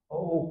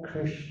 Oh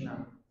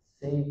Krishna,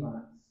 save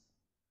us.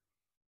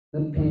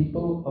 The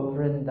people of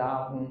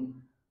Vrindavan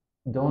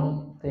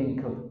don't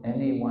think of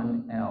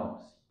anyone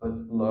else but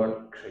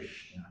Lord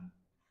Krishna.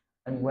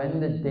 And when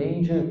the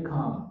danger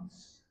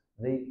comes,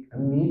 they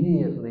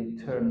immediately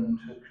turn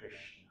to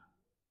Krishna.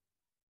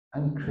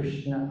 And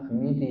Krishna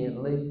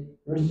immediately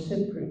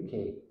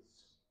reciprocates.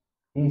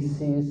 He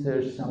sees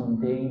there's some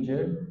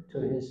danger to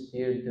his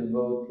dear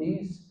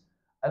devotees,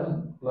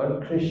 and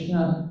Lord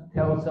Krishna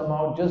tells them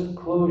all, just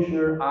close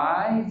your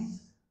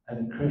eyes,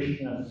 and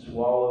Krishna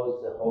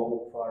swallows the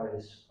whole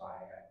forest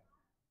fire,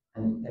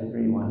 and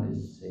everyone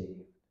is saved.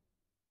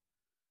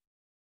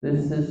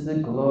 This is the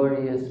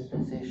glorious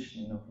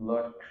position of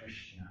Lord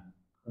Krishna,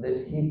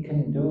 that he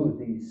can do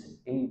these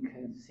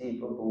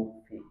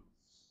inconceivable feats.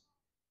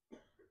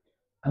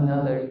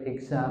 Another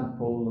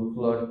example of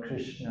Lord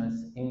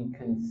Krishna's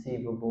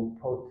inconceivable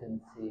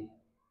potency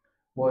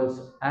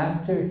was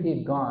after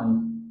he'd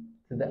gone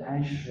to the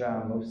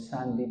ashram of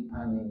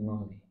Sandipani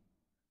Muni.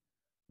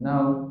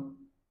 Now,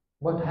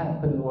 what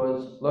happened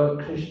was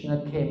Lord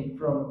Krishna came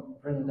from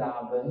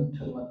Vrindavan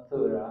to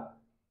Mathura,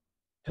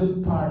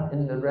 took part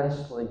in the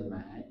wrestling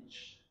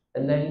match,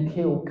 and then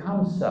killed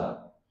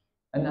Kamsa.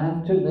 And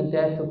after the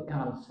death of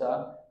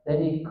Kamsa,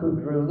 then he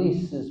could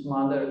release his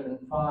mother and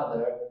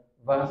father,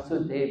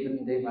 Vasudeva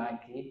and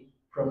Devaki,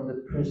 from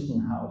the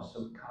prison house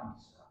of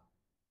Kamsa.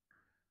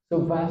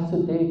 So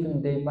Vasudeva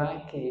and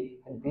Devaki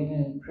had been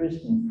in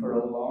prison for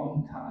a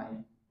long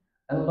time,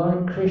 and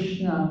Lord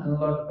Krishna and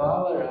Lord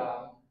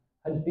Balaram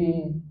had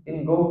been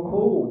in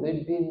Gokul.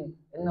 They'd been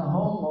in the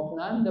home of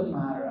Nanda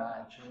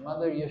Maharaj and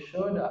Mother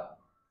Yashoda.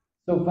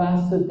 So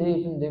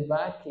Vasudeva and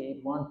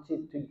Devaki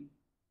wanted to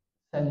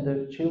send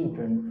their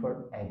children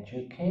for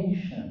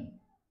education.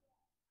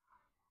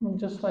 And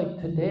just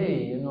like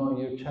today, you know,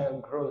 your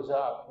child grows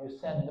up, you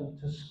send them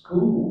to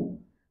school.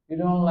 You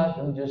don't let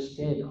them just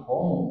stay at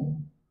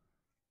home.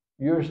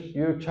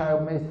 Your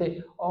child may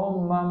say, oh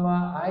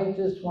mama, I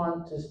just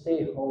want to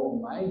stay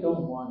home. I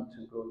don't want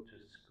to go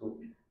to school.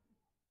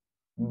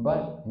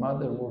 But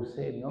mother will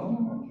say,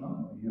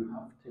 no, you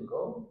have to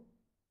go.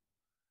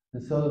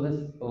 And so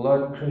this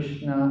Lord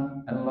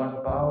Krishna and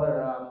Lord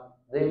Balaram,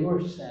 they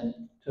were sent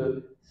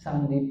to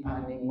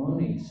Sandipani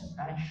Muni's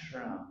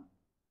ashram.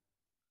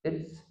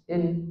 It's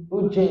in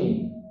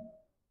Ujjain.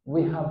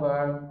 We have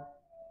our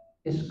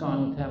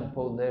ISKCON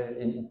temple there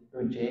in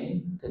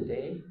Ujjain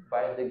today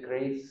by the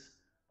grace,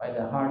 by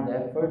the hard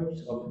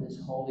efforts of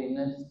His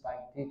Holiness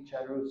Bhakti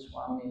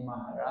Swami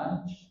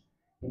Maharaj.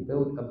 He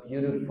built a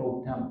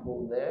beautiful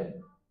temple there.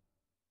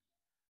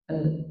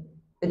 And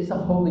it's a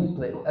holy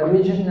place.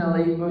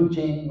 Originally,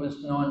 Ujjain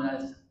was known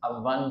as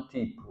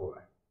Avantipur.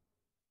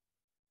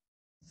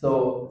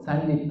 So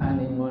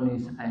Sandipani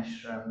Muni's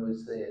ashram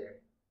was there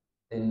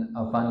in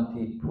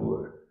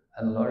Avantipur,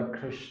 and Lord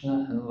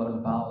Krishna and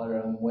Lord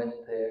Balaram went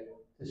there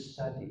to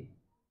study.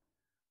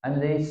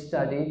 And they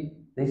studied,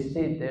 they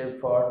stayed there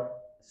for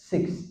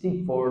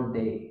 64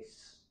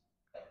 days.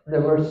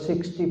 There were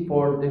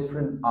 64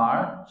 different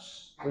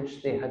arts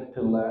which they had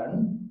to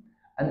learn,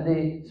 and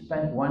they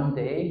spent one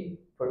day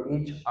for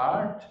each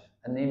art,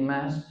 and they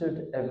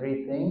mastered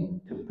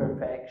everything to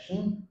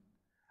perfection.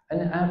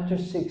 And after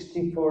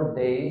 64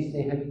 days,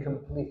 they had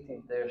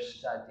completed their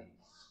studies.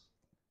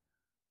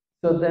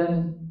 So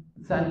then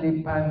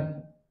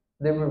Sandipani,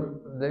 they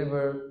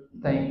were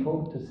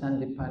thankful to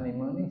Sandipani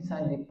Muni.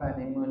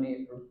 Sandipani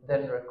Muni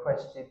then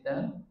requested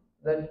them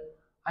that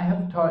I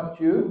have taught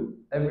you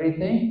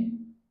everything.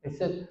 He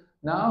said,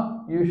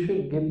 now you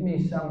should give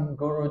me some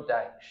Guru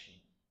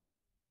Dakshi.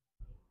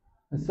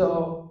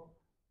 So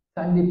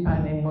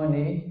Sandipani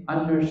Muni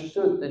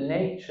understood the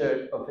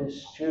nature of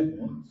his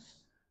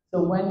students.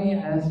 So when he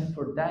asked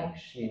for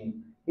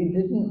Dakshin, he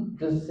didn't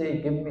just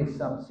say, give me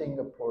some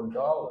Singapore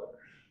dollars.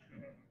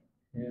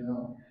 You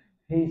know,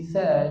 he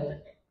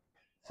said,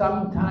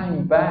 some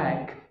time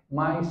back,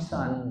 my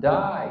son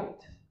died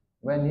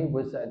when he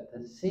was at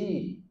the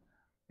sea.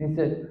 He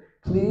said,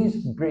 please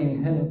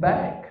bring him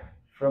back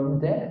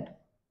from death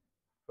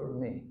for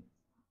me.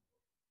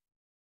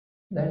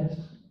 That's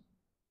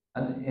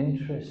an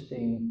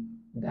interesting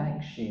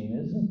dakshin,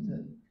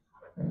 isn't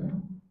it?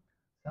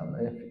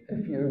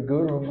 If your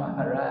Guru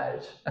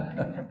Maharaj,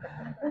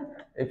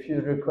 if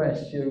you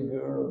request your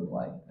Guru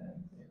like that,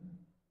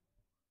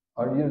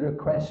 or you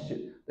request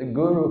the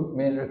Guru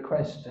may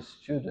request the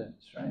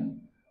students, right?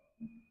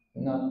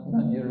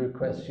 Not you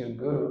request your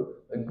Guru.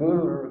 The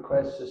Guru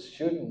requests the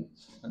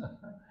students.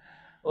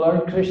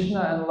 Lord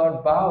Krishna and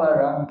Lord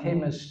Balaram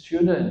came as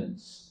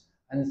students,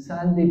 and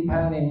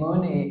Sandipani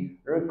Muni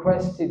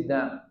requested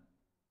them.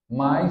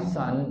 My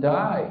son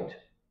died.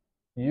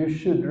 you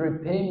should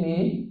repay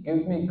me,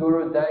 give me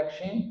Guru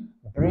Dakshin,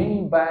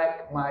 bring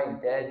back my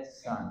dead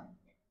son.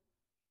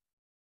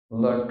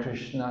 Lord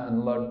Krishna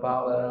and Lord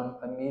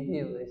Balaram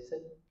immediately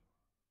said,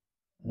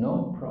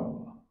 no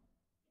problem.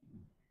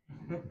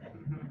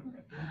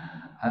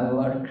 And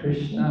Lord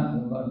Krishna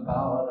and Lord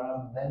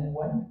Balaram then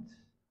went.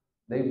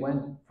 They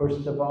went,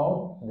 first of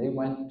all, they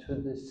went to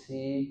the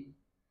sea,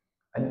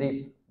 and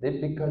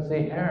because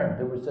they heard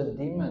there was a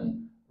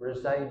demon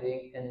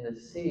residing in the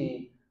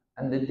sea,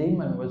 and the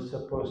demon was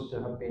supposed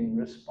to have been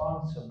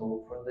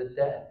responsible for the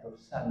death of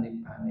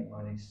Sandipani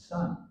Muni's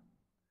son.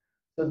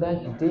 So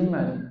that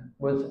demon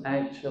was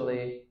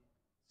actually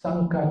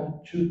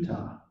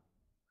Sankachuta,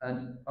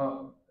 and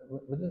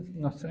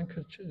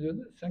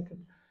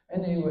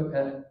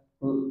anyway,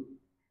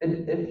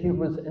 he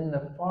was in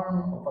the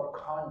form of a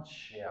conch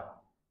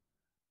shell.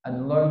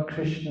 And Lord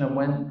Krishna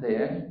went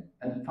there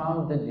and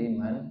found the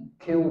demon,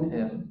 killed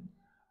him,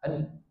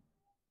 and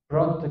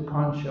brought the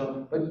conch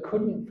shell, but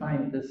couldn't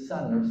find the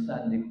son of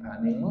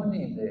Sandipani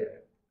Muni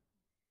there.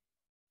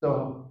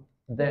 So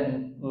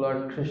then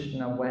Lord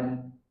Krishna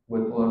went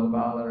with Lord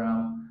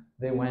Balaram.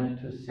 They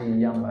went to see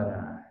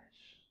Yamaraj.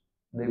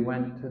 They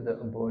went to the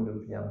abode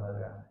of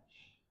Yamaraj.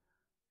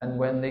 And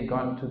when they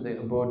got to the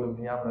abode of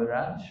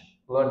Yamaraj,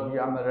 Lord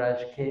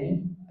Yamaraj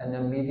came and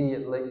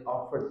immediately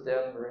offered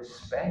them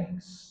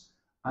respects,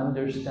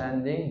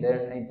 understanding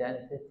their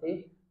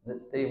identity,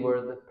 that they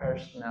were the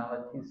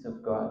personalities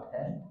of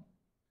Godhead.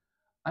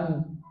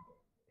 And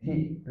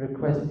he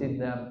requested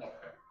them,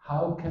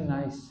 how can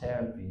I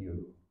serve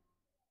you?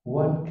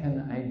 What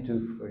can I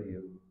do for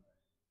you?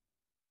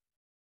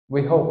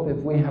 We hope if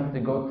we have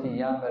to go to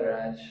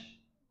Yamaraj,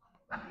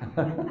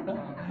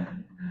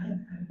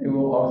 he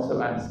will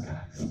also ask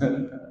us.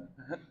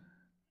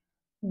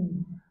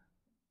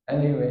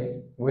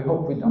 Anyway, we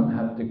hope we don't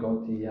have to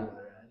go to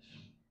Yamaraj.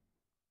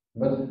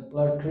 But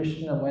Lord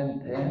Krishna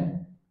went there,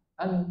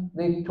 and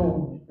they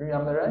told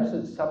Yamaraj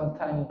that some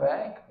time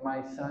back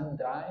my son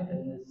died,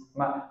 and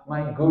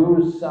my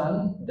guru's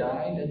son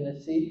died in the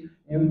sea.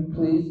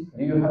 Do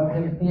you have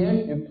him here?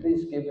 You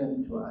please give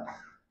him to us.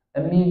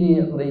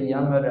 Immediately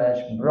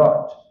Yamaraj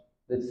brought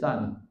the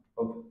son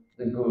of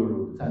the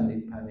guru,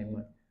 Sandipani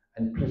Muni,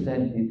 and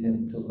presented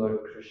him to Lord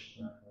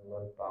Krishna and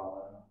Lord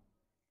Balaram.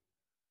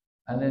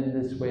 And in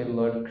this way,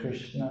 Lord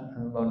Krishna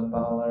and Lord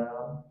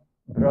Balaram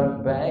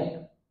brought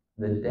back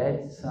the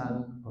dead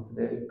son of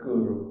their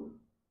guru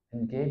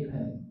and gave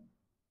him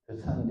to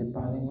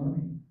Sandipani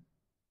Muni.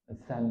 And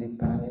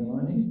Sandipani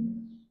Muni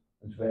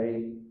was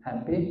very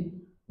happy,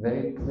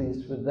 very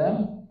pleased with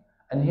them,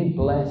 and he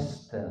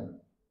blessed them.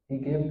 He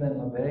gave them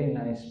a very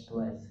nice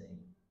blessing.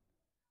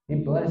 He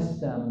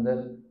blessed them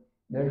that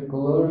their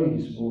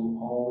glories will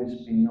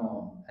always be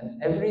known,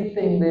 and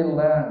everything they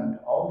learned,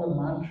 all the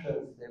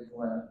mantras they've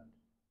learned,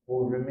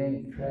 will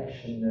remain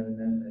fresh in their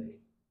memory.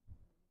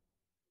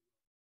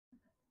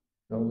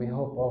 So we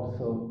hope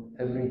also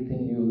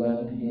everything you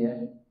learn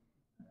here,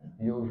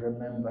 you'll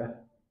remember,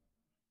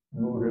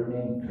 will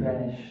remain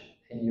fresh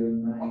in your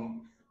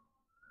mind,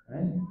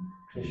 right?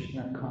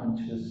 Krishna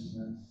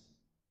consciousness.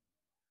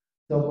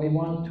 So we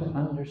want to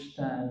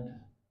understand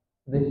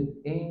the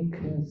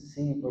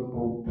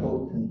inconceivable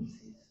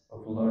potencies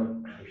of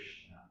Lord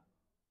Krishna,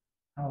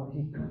 how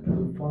he could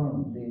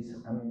perform these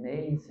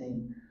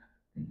amazing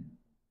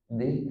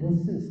things.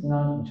 This is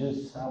not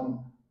just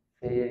some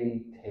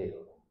fairy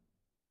tale.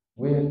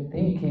 We're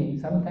thinking,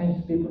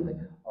 sometimes people think,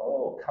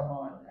 oh, come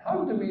on,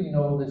 how do we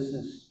know this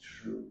is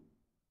true?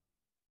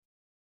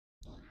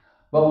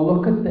 Well,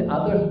 look at the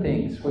other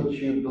things which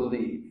you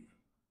believe.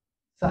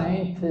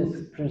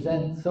 Scientists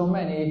present so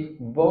many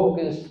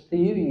bogus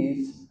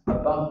theories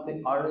about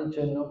the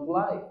origin of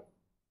life.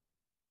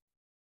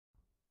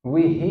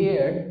 We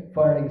hear,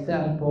 for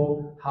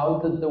example, how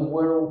did the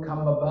world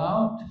come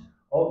about?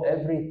 Oh,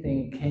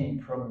 everything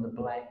came from the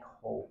black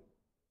hole.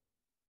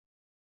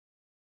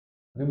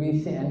 Do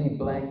we see any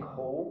black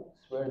holes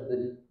where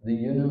the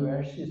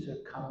universes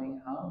are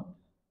coming out?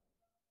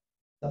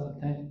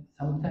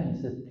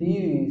 Sometimes the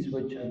theories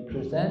which are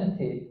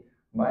presented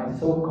by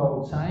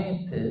so-called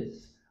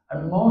scientists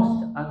are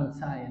most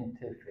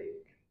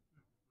unscientific.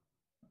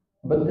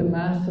 But the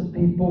mass of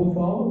people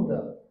follow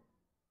them.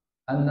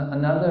 And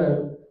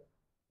another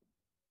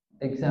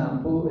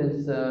example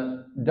is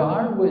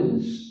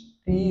Darwin's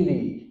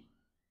theory.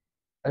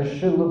 As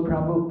Srila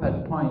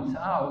Prabhupada points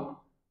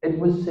out, it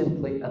was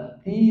simply a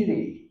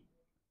theory.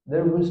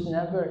 There was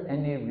never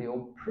any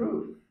real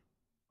proof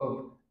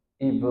of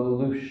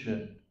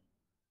evolution,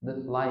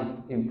 that life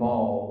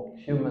evolved,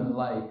 human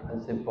life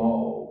has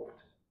evolved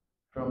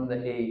from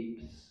the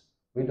apes.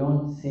 We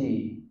don't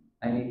see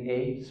any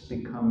apes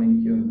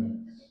becoming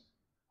humans.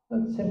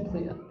 That's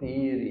simply a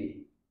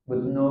theory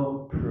with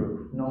no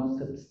proof, no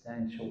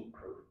substantial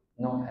proof,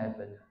 no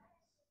evidence.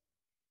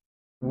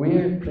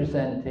 We're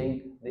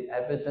presenting the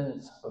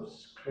evidence of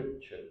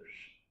scriptures,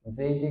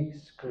 Vedic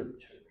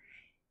scriptures,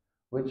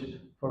 which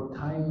for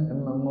time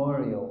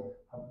immemorial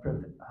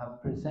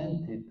have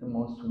presented the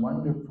most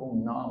wonderful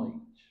knowledge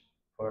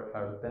for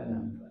our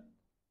benefit.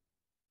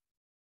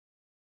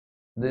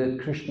 The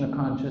Krishna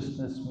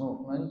consciousness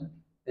movement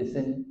is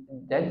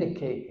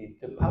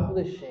dedicated to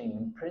publishing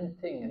and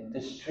printing and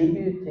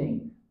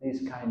distributing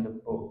these kind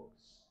of books,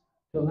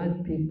 to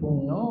let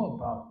people know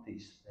about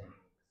these things.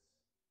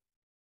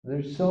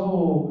 There's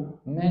so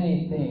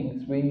many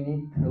things we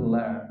need to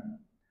learn,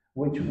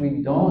 which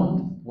we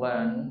don't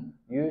learn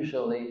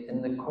usually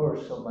in the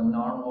course of a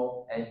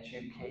normal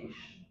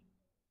education.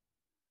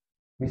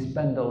 We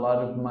spend a lot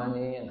of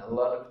money and a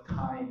lot of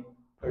time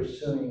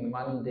pursuing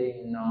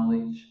mundane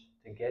knowledge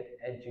to get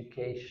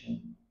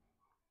education.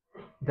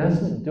 It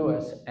doesn't do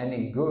us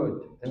any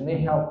good. It may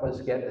help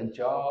us get a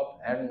job,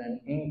 earn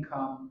an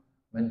income,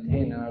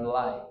 maintain our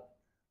life,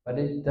 but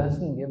it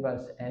doesn't give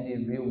us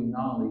any real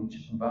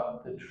knowledge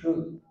about the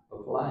truth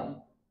of life.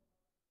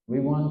 We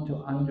want to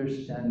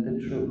understand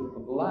the truth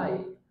of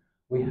life.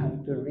 We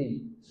have to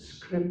read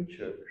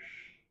scriptures.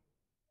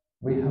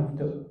 We have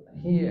to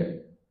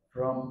hear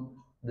from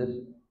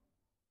the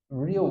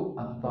real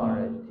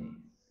authorities.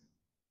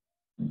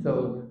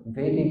 So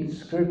Vedic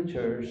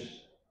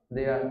scriptures,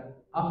 they are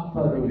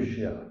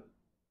aparusha.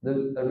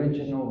 The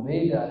original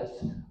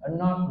Vedas are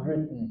not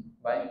written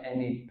by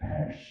any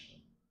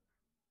person.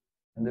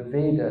 In the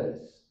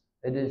Vedas,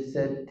 it is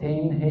said,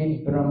 Ten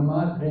he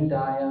Brahma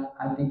Hridaya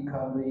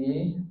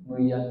Adhikavaye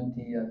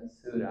Muyantiya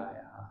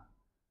Suraya.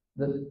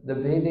 The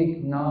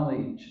Vedic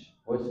knowledge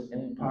was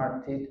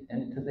imparted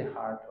into the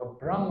heart of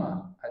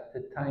Brahma at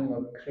the time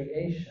of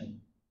creation.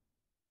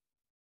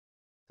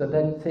 So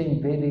that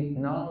same Vedic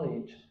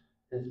knowledge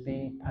is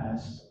being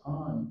passed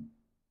on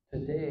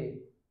today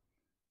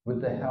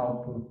with the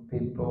help of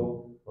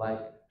people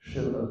like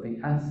Srila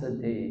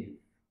Vyasadeva,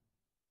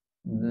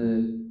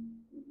 the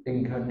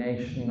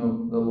incarnation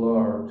of the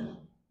Lord,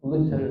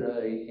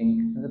 literary,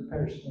 the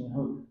person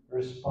who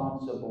is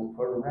responsible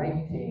for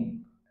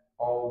writing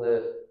all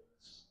the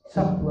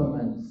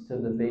supplements to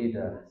the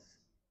Vedas,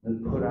 the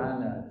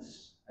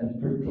Puranas,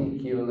 and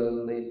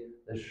particularly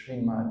the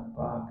Srimad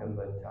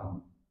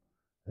Bhagavatam.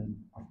 And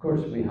of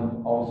course, we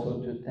have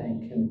also to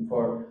thank him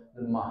for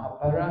the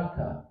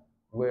Mahabharata,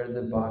 where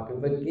the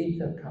Bhagavad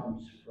Gita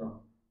comes from.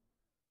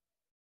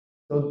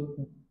 So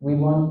we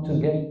want to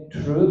get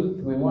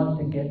truth, we want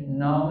to get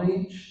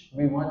knowledge,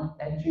 we want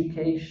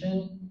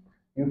education.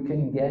 You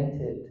can get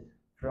it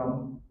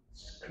from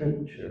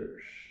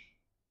scriptures,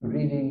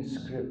 reading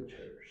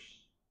scriptures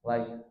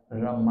like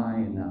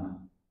Ramayana,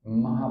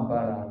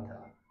 Mahabharata,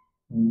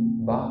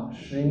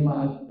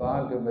 Srimad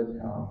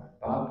Bhagavatam,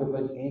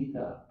 Bhagavad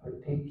Gita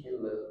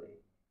particularly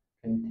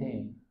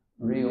contain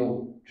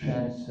real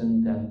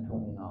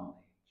transcendental knowledge.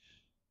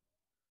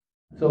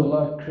 So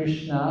Lord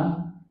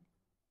Krishna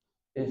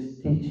is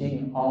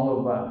teaching all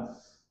of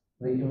us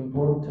the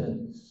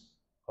importance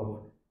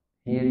of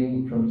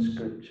hearing from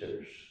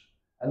scriptures.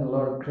 And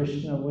Lord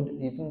Krishna would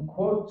even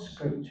quote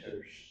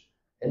scriptures.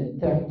 In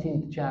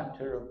 13th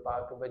chapter of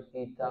Bhagavad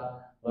Gita,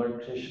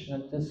 Lord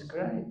Krishna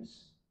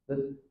describes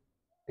that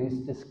he's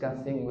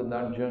discussing with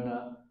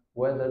Arjuna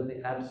whether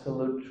the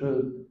absolute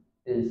truth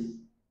is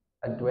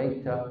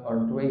Advaita or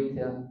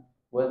Dvaita,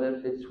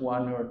 whether it's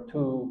one or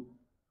two.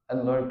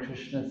 And Lord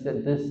Krishna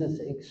said this is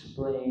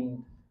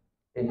explained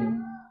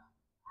in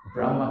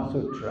Brahma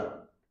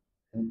Sutra.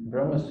 And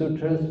Brahma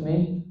Sutras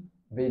mean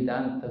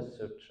Vedanta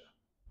Sutra.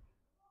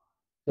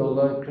 So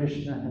Lord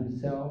Krishna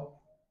himself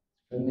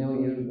is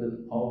familiar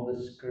with all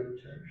the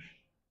scriptures.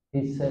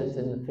 He says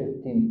in the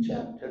 15th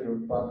chapter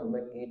of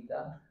Bhagavad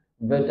Gita,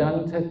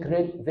 Vedanta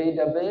Krit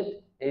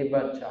Vedavid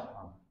Eva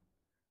Chaham.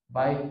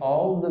 By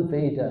all the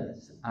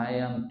Vedas I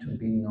am to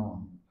be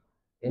known.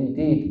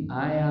 Indeed,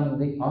 I am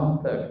the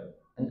author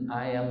and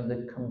I am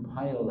the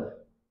compiler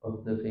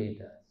of the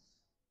Vedas.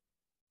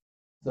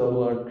 So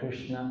Lord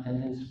Krishna,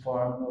 in his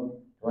form of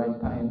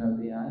Dvaipayana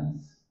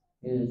Vyas,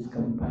 he has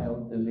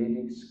compiled the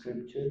Vedic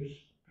scriptures,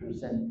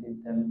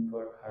 presented them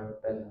for our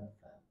benefit.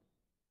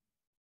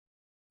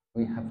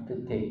 We have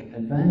to take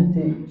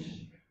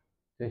advantage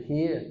to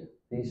hear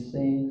these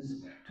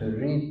things, to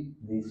read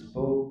these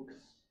books.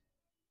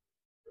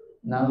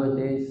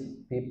 Nowadays,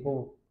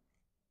 people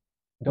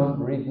don't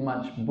read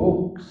much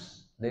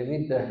books, they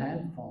read their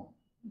handphone.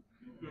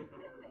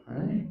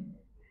 Right?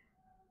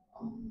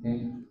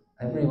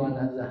 Everyone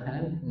has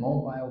a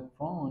mobile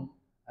phone,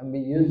 and we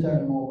use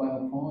our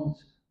mobile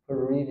phones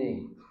for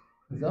reading.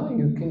 So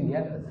you can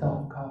get a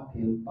soft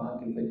copy of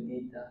Bhagavad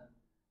Gita.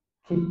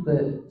 Keep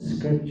the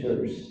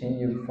scriptures in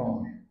your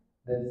phone.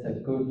 That's a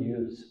good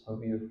use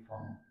of your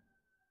phone.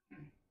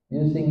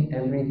 Using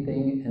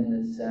everything in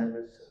the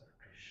service of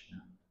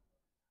Krishna.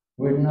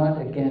 We're not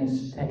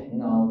against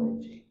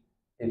technology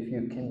if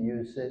you can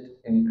use it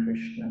in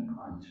Krishna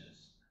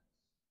consciousness.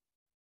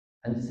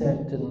 And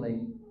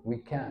certainly we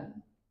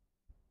can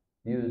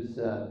use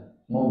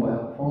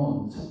mobile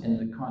phones in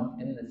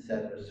the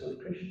service of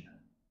Krishna.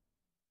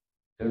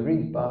 To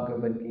read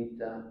Bhagavad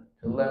Gita,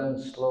 to learn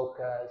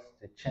slokas,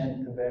 to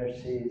chant the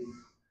verses,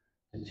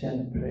 to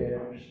chant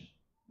prayers.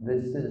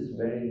 This is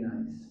very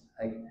nice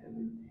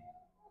activity.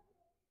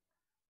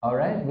 All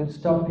right, we'll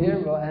stop here.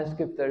 We'll ask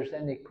if there's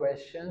any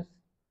questions.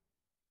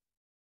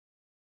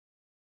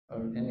 Or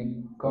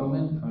any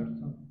comment or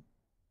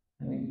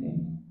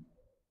anything?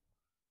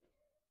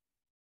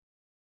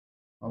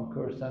 Of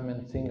course, I'm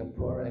in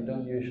Singapore. I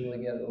don't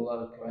usually get a lot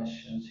of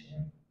questions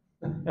here.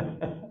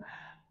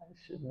 I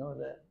should know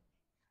that.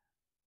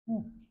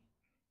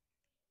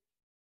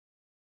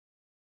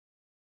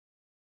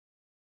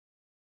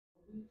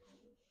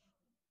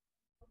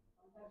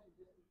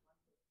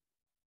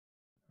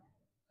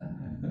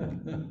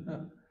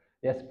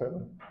 Yes,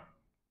 Prabhu.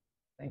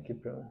 Thank you,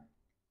 Prabhu.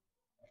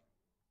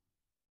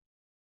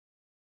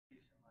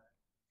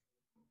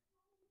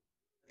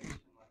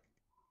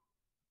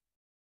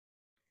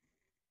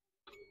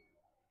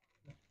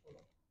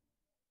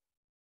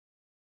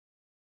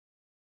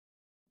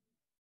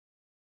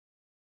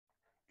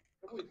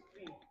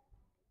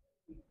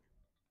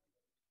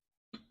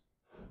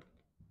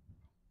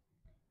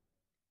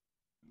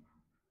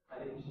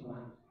 Hare Krishna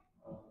Maharaj.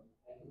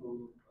 Thank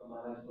you,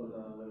 Maharaj, for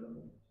the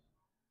wonderful.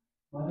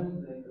 Maharaj,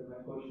 like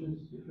my question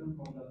is different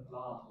from the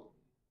class. Okay?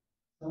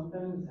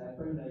 Sometimes it's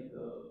happened like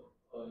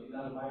in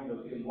our mind,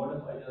 okay, what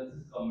if I just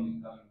is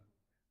coming.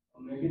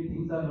 Maybe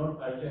things are not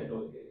urgent,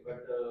 okay,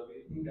 but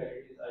we think that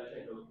it is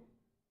urgent, okay.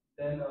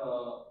 Then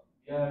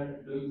we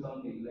are doing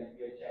something like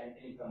we are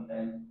chanting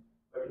sometimes,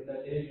 but in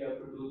the day we have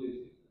to do this.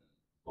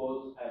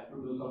 Suppose I have to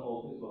do some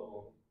office work,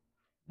 okay.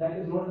 That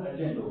is not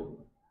urgent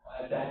though,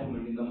 at that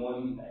moment in the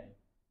morning time.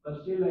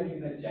 But still, like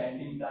in the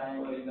chanting time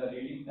or in the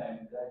reading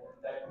time, that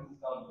things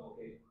comes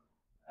okay.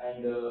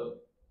 And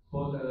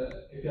suppose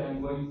if I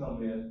am going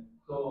somewhere,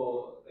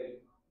 so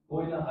like go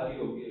in a hurry,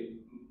 okay,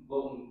 go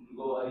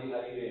hurry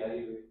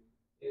way.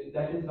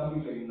 That is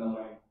coming like in the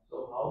mind.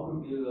 So how to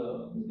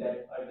deal with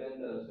that urgent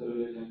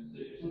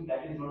situation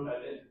that is not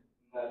urgent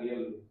in a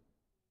real way?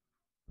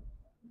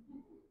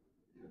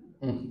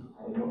 I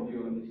hope you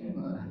understand.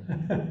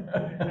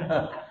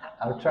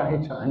 I'll try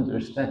to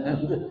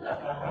understand.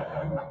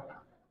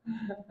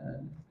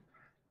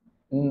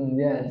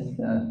 Yes,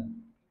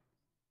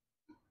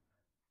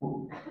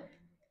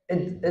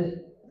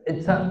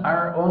 it's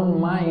our own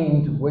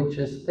mind which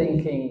is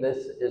thinking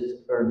this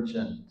is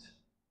urgent.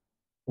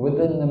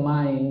 Within the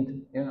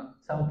mind,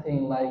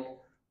 something like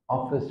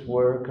office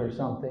work or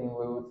something,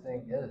 we would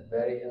think is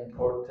very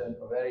important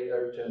or very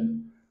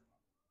urgent,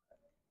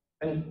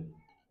 and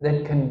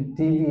that can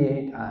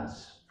deviate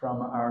us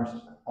from our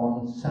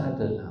own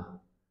sadhana.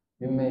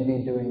 You may be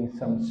doing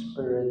some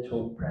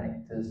spiritual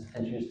practice,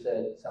 as you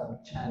said, some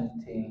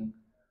chanting,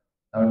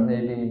 or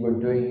maybe we're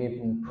doing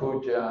even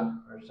puja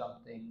or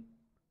something.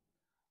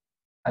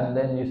 And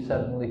then you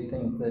suddenly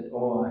think that,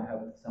 oh, I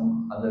have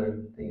some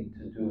other thing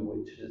to do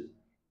which is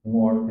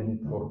more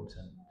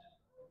important.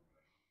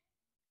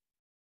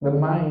 The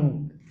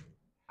mind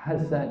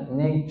has that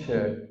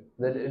nature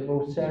that it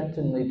will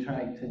certainly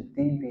try to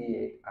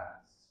deviate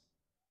us,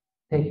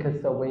 take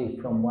us away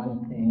from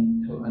one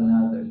thing to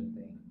another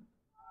thing.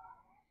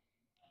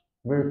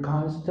 We're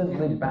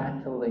constantly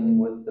battling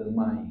with the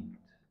mind.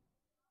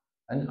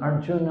 And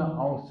Arjuna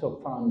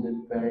also found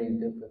it very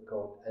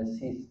difficult, as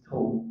he's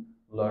told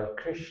Lord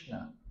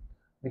Krishna,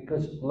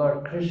 because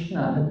Lord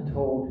Krishna had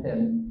told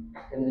him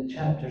in the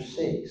chapter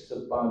 6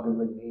 of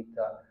Bhagavad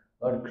Gita,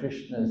 Lord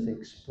Krishna is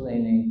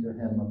explaining to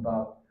him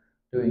about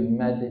doing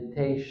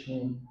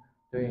meditation,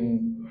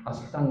 doing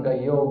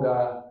Astanga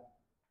Yoga,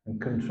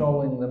 and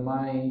controlling the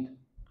mind.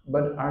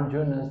 But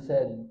Arjuna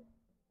said,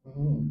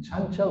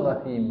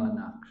 Chanchalahi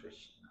mana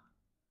Krishna,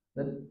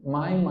 that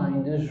my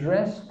mind is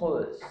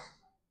restless,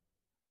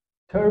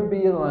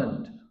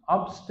 turbulent,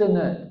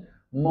 obstinate,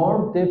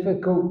 more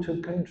difficult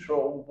to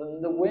control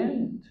than the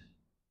wind.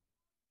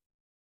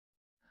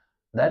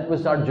 That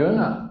was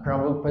Arjuna.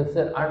 Prabhupada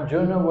said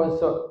Arjuna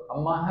was a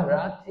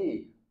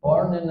Maharathi,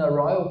 born in a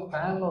royal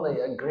family,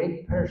 a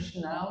great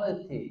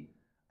personality.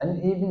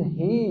 And even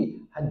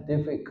he had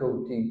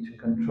difficulty to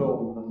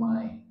control the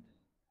mind.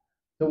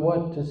 So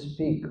what to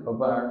speak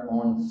of our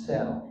own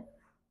self?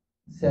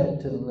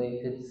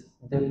 Certainly it's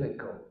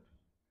difficult.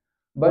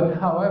 But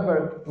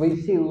however, we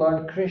see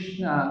Lord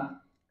Krishna,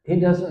 he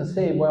doesn't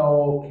say,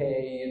 well,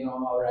 okay,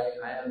 all right,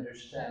 I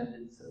understand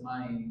it's the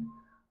mind.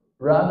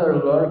 Rather,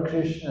 Lord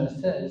Krishna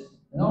says,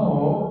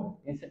 no,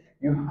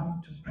 you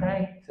have to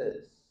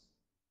practice.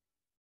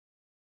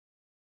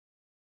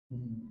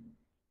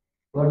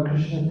 Lord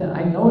Krishna said,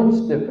 I know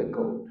it's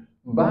difficult,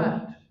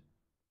 but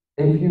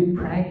if you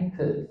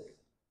practice,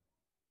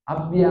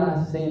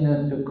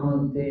 abhyasena tu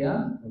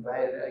konteya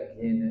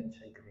vairagyena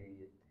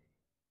chagriyate.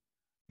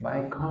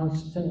 By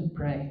constant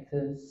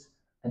practice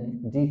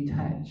and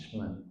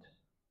detachment,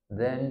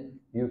 then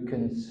you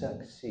can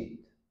succeed.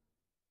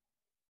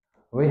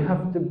 We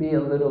have to be a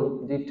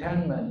little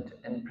determined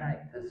in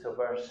practice of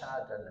our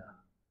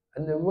sadhana.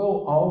 And there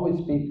will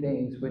always be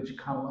things which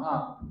come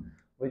up,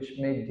 which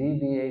may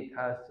deviate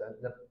us,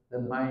 the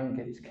mind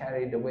gets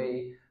carried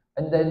away.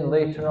 And then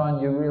later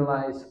on you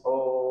realize,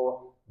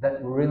 oh, that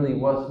really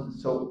wasn't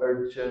so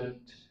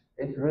urgent.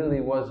 It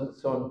really wasn't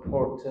so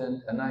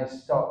important. And I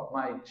stopped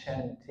my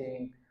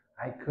chanting.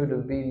 I could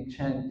have been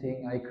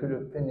chanting. I could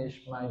have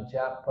finished my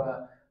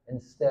japa.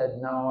 Instead,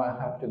 now I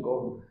have to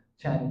go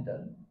chant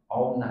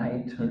all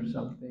night or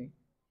something.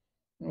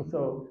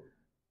 So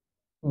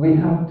we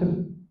have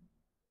to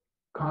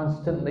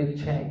constantly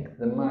check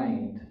the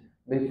mind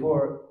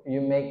before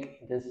you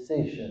make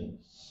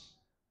decisions.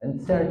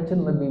 And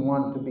certainly we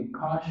want to be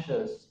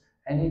cautious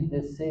any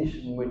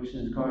decision which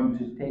is going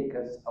to take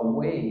us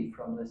away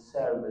from the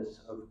service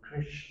of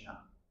Krishna.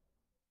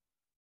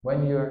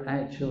 When you're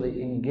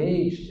actually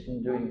engaged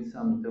in doing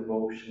some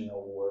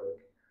devotional work,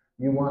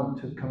 you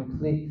want to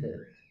complete it.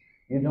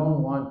 You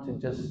don't want to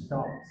just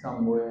stop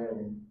somewhere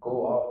and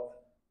go off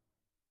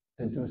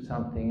to do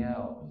something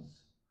else.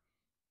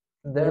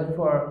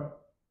 Therefore,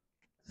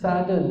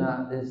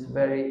 sadhana is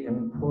very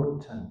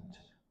important.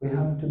 We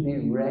have to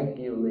be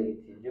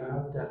regulated. You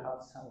have to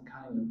have some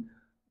kind of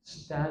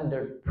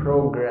standard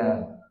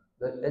program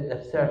that at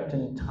a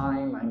certain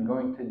time I'm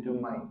going to do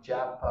my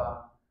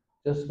japa,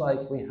 just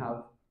like we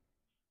have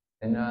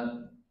in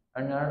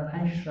our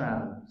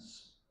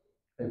ashrams.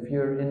 If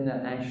you're in the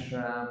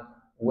ashram,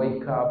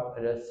 wake up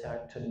at a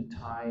certain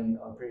time,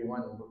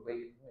 everyone would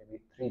wake maybe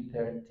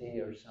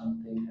 3:30 or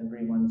something,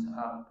 everyone's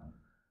up.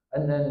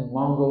 And then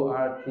Mongol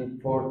Arti,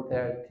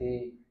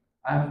 4:30.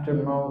 After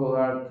Mongol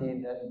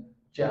Arti, then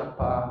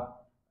Japa,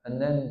 and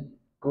then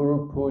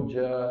Guru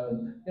Puja.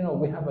 And,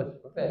 we have a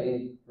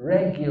very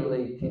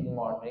regulated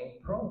morning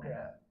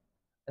program.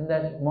 And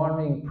that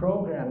morning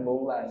program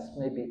will last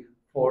maybe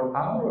 4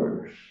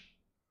 hours.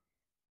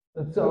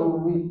 And so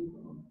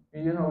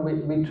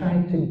we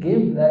try to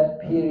give that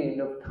period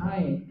of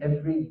time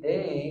every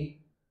day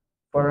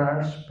for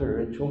our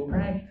spiritual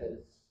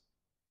practice.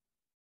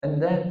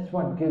 And that's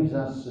what gives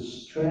us the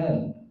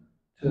strength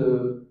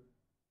to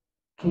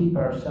keep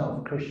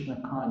ourselves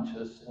Krishna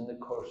conscious in the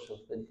course of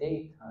the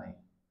daytime.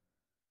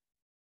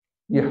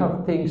 You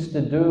have things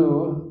to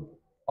do,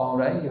 all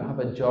right, you have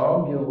a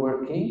job, you're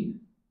working.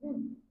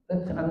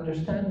 That's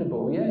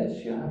understandable.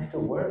 Yes, you have to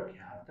work, you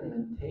have to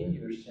maintain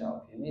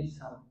yourself, you need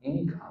some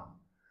income.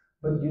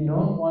 But you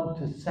don't want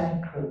to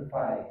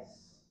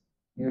sacrifice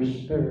your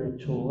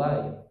spiritual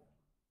life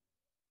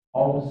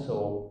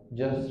also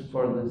just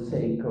for the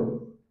sake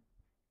of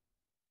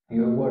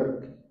your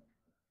work.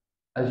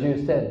 As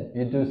you said,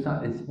 you do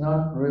something, it's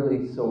not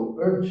really so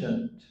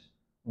urgent,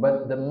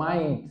 but the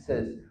mind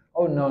says,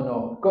 oh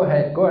no, go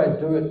ahead,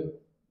 do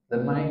it. The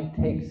mind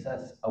takes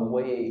us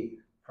away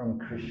from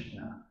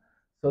Krishna.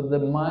 So the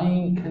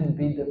mind can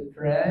be the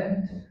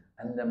friend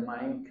and the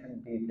mind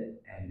can be the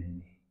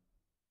enemy.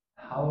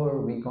 How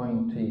are we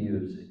going to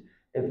use it?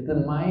 If the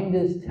mind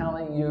is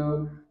telling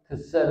you to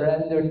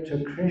surrender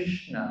to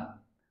Krishna,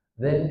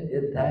 then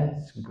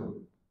that's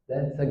good.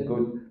 That's a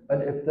good.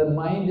 But if the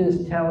mind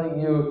is telling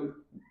you,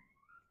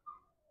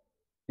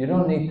 you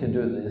don't need to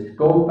do this,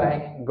 go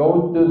back,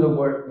 go do the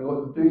work,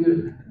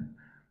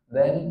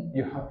 then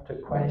you have to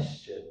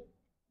question,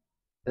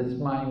 is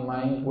my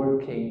mind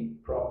working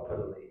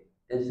properly?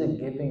 Is it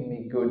giving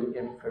me good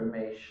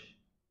information?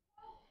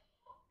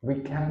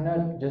 We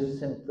cannot just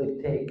simply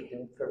take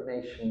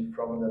information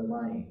from the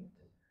mind.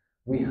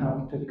 We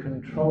have to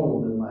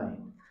control the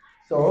mind.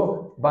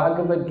 So,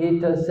 Bhagavad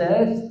Gita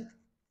says,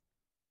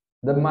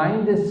 the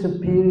mind is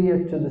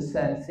superior to the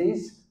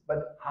senses,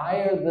 but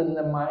higher than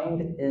the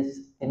mind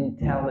is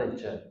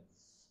intelligence.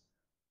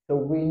 So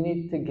we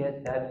need to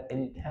get that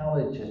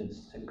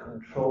intelligence to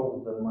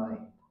control the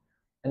mind.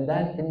 And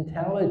that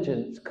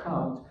intelligence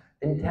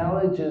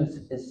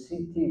is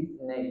seated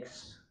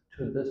next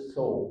to the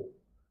soul,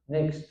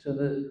 next to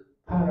the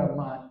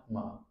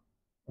Paramatma,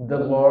 the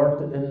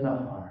Lord in the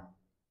heart.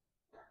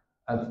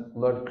 As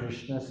Lord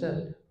Krishna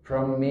said,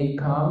 from me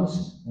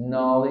comes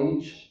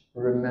knowledge,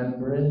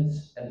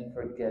 remembrance, and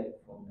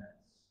forgetfulness.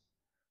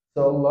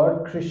 So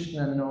Lord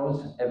Krishna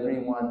knows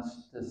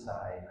everyone's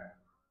desire.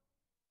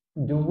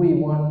 Do we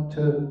want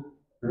to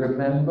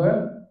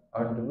remember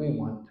or do we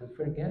want to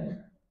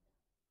forget?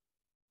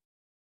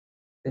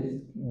 It's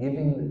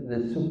giving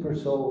the super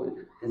soul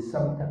is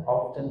sometimes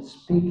often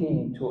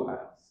speaking to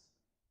us,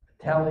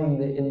 telling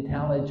the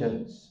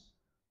intelligence,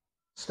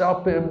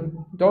 stop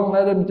him, don't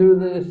let him do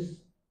this.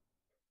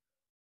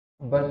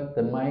 But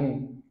the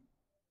mind,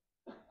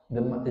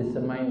 is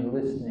the mind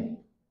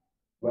listening?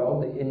 Well,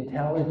 the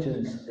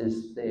intelligence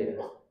is there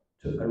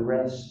to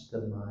arrest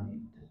the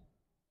mind.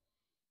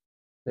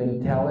 The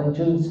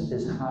intelligence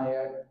is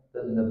higher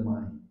than the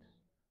mind.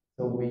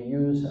 So we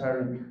use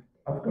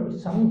of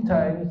course,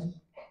 sometimes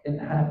it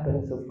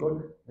happens, of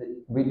course,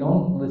 that we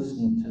don't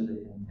listen to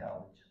the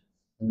intelligence.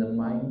 And the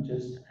mind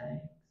just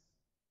acts.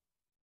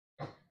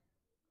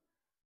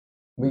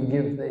 We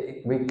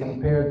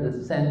compare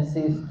the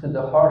senses to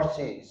the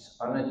horses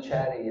on a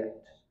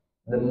chariot.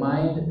 The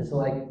mind is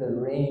like the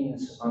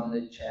reins on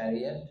the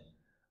chariot,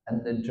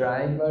 and the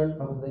driver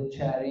of the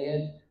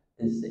chariot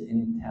is the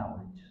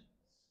intelligence.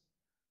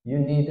 You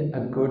need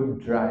a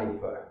good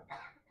driver.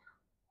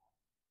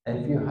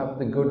 If you have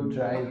the good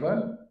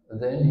driver,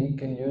 then he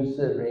can use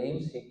the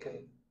reins, he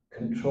can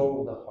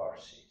control the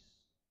horses.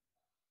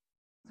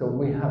 So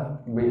we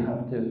have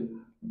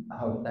to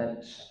have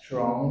that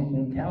strong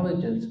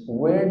intelligence.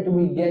 Where do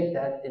we get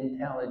that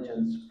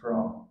intelligence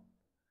from?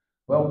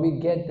 Well, we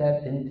get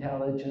that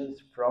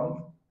intelligence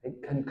from,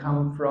 it can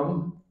come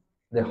from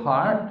the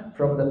heart,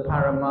 from the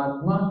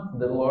Paramatma,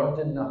 the Lord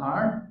in the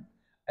heart.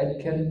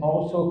 It can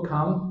also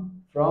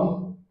come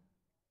from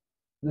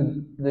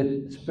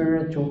the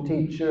spiritual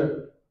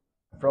teacher,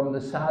 from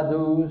the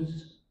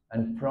sadhus,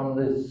 and from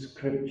the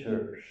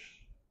scriptures.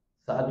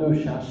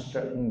 Sadhu,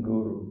 Shastra, and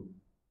Guru.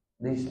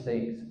 These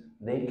things,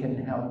 they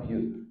can help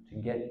you to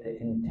get the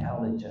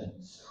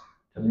intelligence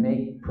to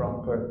make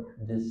proper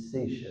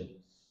decisions.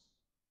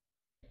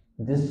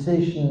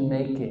 Decision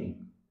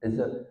making is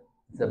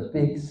a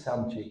big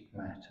subject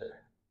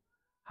matter.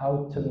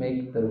 How to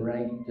make the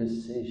right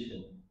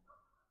decision.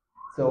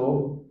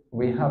 So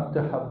we have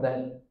to have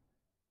that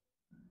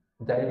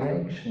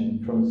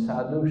direction from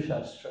Sadhu,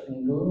 Shastra,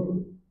 and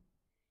Guru.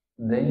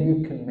 Then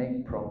you can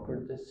make proper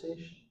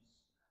decisions.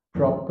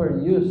 Proper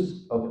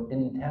use of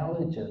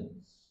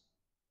intelligence.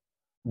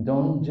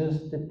 Don't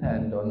just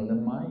depend on the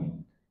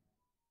mind.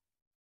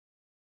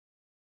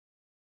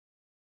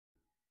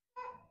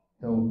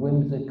 So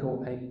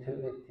whimsical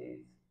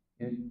activities,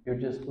 you're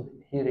just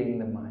hearing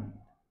the mind.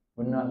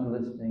 We're not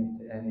listening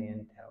to any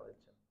intelligence.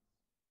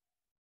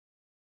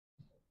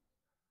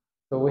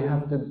 So we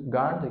have to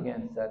guard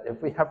against that.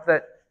 If we have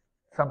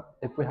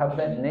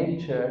that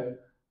nature,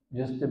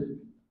 just to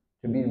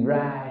be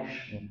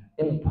rash and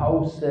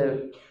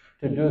impulsive,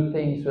 to do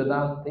things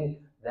without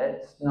thinking,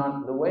 that's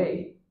not the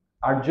way.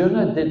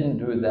 Arjuna didn't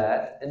do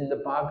that. In the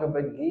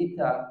Bhagavad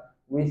Gita,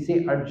 we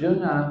see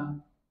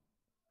Arjuna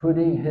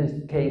putting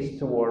his case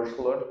towards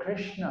Lord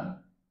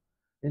Krishna.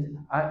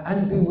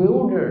 I'm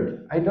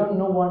bewildered. I don't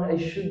know what I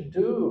should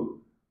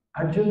do.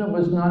 Arjuna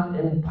was not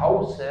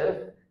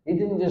impulsive. He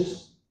didn't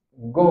just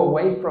go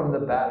away from the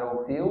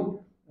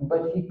battlefield,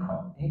 but he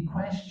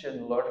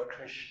questioned Lord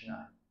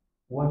Krishna.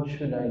 What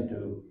should I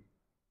do?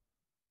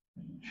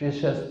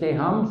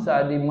 Shishastiham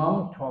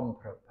sadimam tvam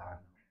prapana.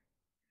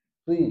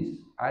 Please,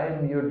 I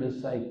am your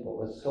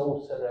disciple, a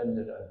soul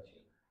surrendered unto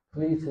you.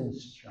 Please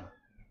instruct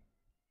me.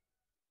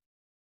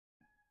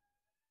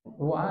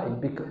 Why?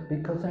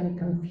 Because I'm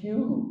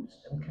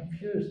confused. I'm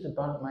confused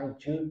about my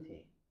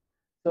duty.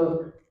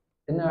 So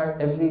in our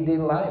everyday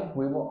life,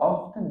 we will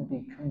often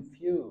be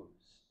confused.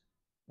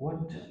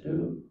 What to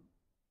do?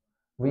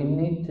 We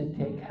need to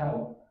take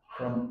help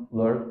from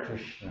Lord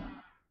Krishna.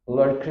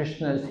 Lord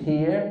Krishna is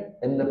here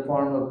in the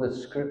form of the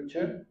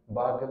scripture,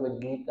 Bhagavad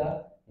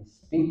Gita. He's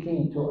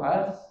speaking to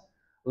us.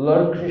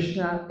 Lord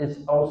Krishna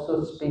is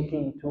also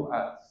speaking to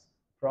us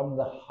from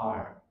the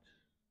heart,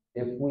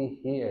 if we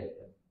hear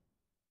him.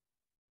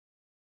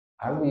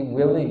 Are we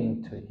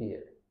willing to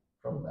hear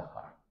from the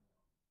heart?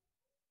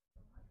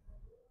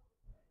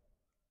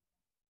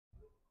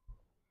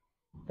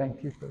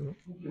 Thank you for that.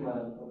 Thank you,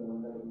 Madam, for the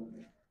wonderful.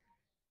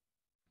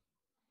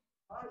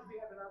 We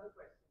have another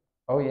question.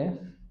 Oh, yes?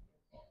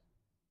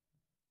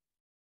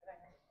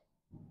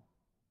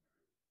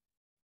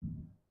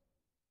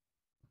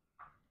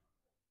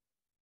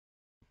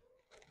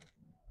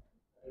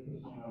 Thank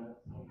you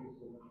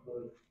so much for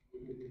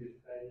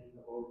describing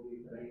about the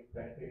right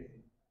practice.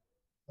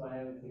 So I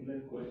have a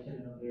similar question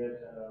where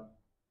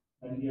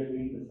when we are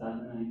doing the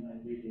sadhana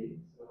every day,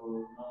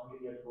 so normally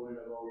we are told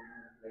about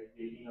like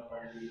waking up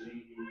early,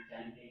 doing the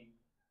chanting,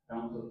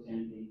 rounds of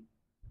chanting.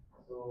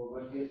 So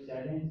but we are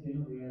challenged,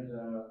 we are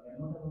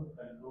not able to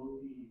control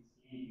the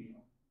sleep.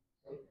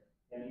 So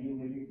can you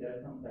maybe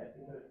tell some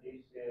practical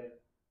tips where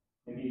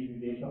maybe if we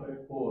wake up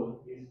at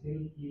 4, we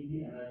still keep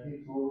the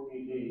energy throughout the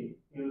day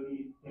till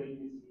we sleep.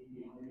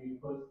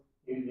 Maybe because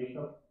we wake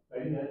up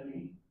very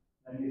early,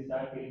 then we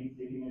start getting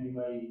sleepy maybe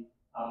by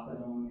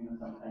afternoon,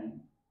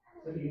 sometime.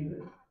 So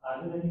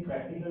are there any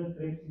practical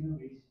tricks,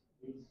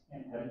 which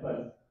can help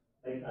us?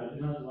 Like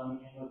Arjuna's one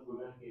name was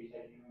Buddha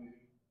Kesha,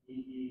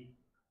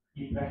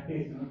 he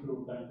practiced,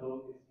 to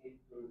control his sleep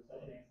to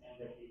such an extent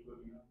that he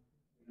could,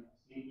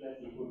 sleepless,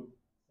 he could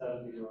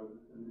serve the Lord.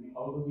 So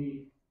how do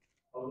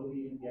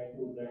we get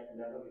to that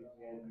level,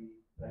 where we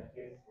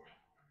practice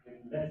with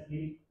less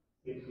sleep,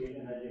 we feel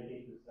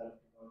energetic to serve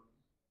the Lord?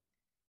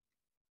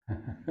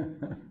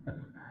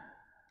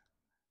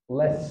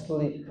 Less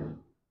sleep.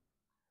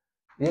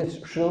 Yes,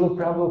 Srila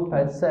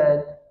Prabhupada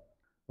said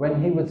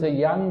when he was a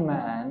young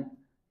man,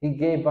 he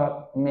gave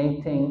up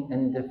mating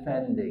and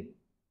defending.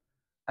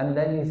 And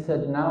then he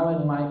said, now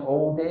in my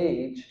old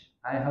age,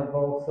 I have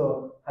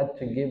also had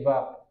to give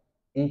up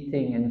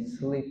eating and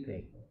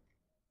sleeping.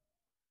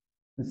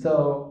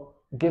 So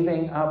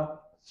giving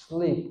up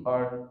sleep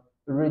or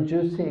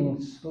reducing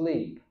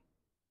sleep,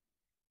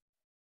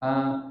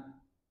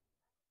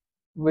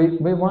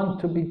 we want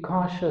to be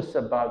cautious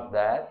about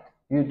that.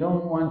 You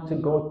don't want to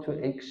go to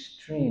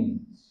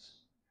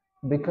extremes,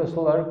 because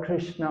Lord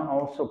Krishna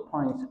also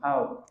points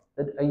out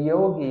that a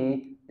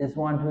yogi is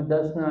one who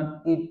does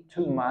not eat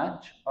too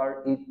much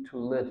or eat too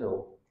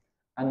little.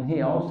 And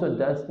he also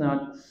does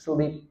not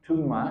sleep too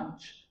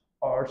much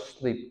or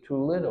sleep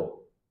too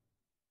little.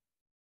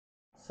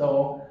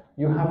 So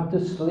you have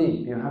to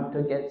sleep, you have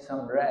to get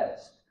some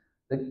rest.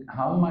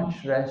 How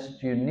much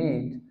rest you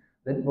need,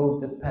 that will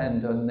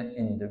depend on the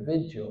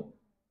individual.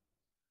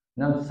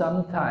 Now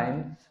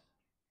sometimes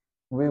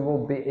we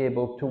will be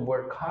able to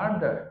work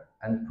harder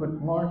and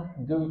put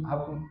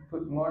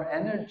more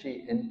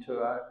energy into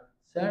our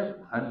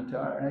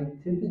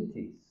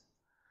activities.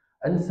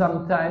 And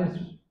sometimes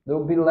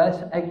there'll be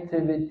less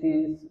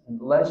activities,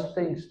 less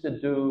things to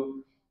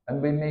do,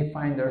 and we may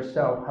find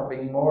ourselves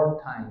having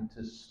more time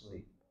to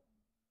sleep.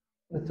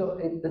 So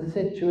the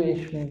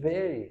situation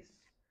varies.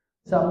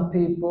 Some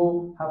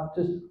people have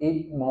to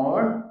eat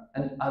more,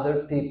 and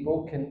other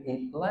people can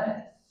eat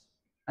less.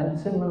 And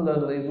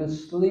similarly with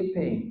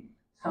sleeping,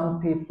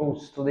 some people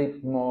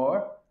sleep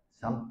more,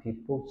 some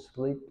people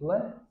sleep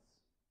less.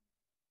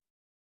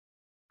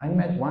 I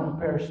met one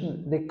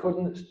person,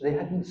 they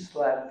hadn't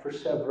slept for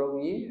several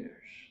years.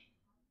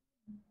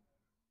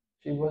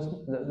 She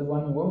wasn't, the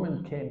one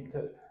woman came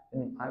to,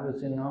 and I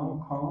was in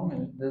Hong Kong,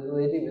 and the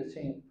lady was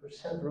saying for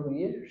several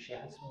years she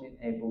hasn't been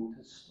able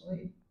to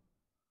sleep.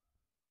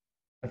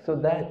 So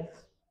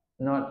that's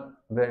not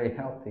a very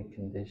healthy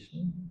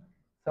condition.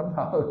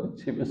 Somehow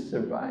she was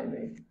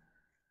surviving.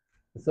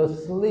 So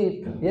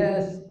sleep,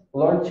 yes,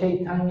 Lord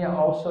Chaitanya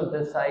also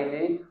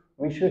decided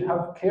we should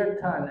have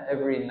kirtan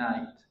every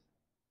night.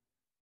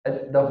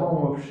 At the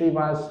home of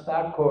Srivas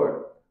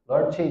Thakur,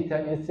 Lord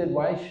Chaitanya said,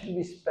 why should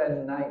we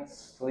spend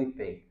nights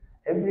sleeping?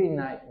 Every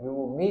night we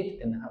will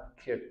meet and have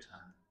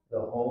kirtan, the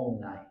whole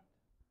night.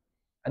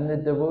 And the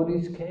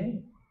devotees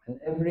came, and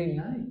every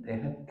night they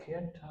had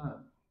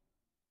kirtan.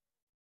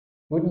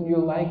 Wouldn't you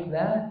like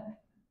that?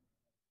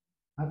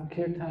 Have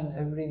kirtan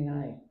every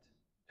night,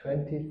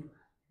 20,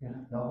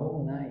 the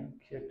whole night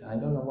kirtan. I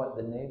don't know what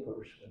the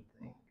neighbors would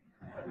think.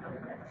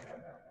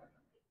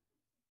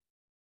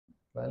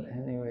 But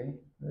anyway,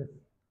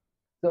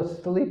 so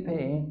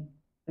sleeping,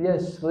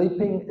 yes,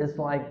 sleeping is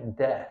like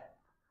death.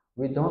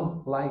 We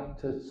don't like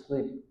to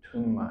sleep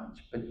too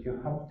much, but you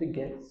have to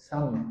get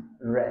some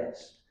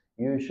rest.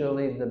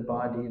 Usually the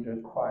body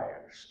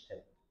requires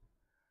it.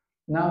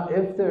 Now,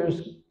 if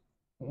there's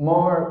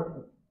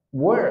more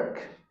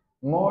work,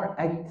 more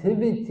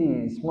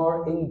activities,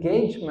 more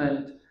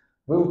engagement,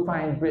 we'll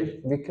find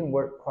we can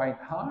work quite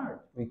hard.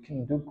 We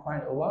can do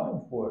quite a lot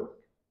of work.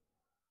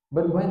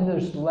 But when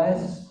there's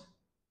less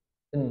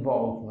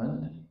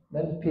involvement,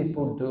 then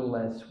people do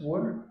less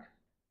work.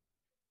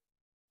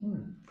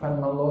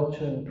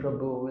 Padmalochan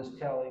Prabhu was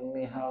telling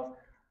me how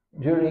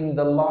during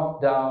the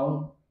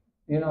lockdown,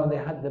 they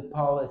had the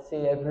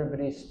policy,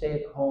 everybody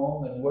stay at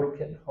home and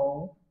work at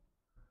home.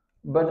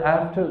 But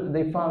after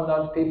they found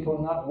out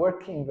people not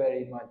working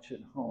very much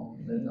at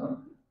home,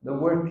 the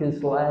work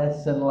is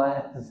less and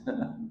less.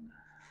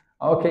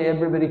 Okay,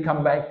 everybody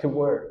come back to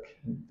work.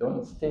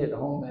 Don't stay at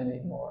home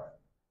anymore.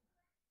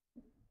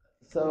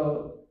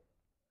 So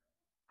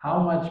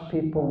how much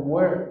people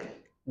work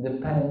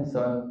depends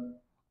on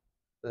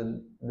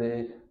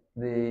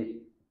the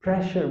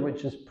pressure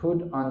which is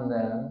put on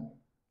them,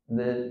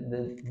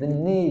 the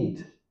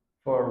need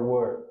for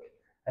work.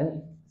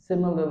 And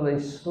similarly,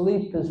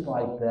 sleep is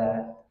like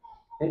that.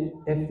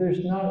 If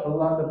there's not a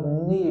lot of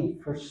need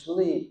for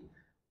sleep,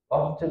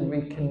 often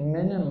we can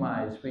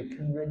minimize, we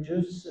can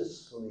reduce the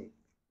sleep.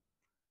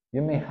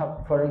 You may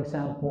have, for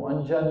example,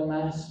 on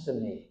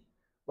Janmashtami,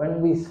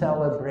 when we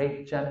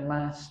celebrate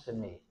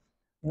Janmashtami.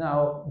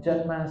 Now,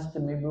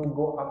 Janmashtami will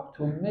go up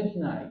to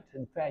midnight.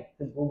 In fact,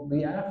 it will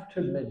be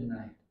after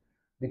midnight,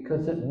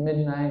 because at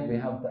midnight we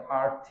have the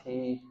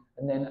arti,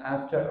 and then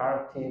after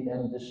arti,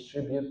 then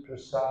distribute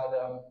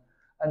prasadam,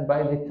 and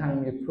by the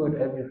time you put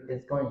everything,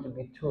 it's going to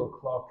be 2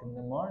 o'clock in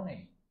the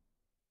morning.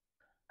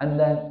 And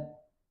then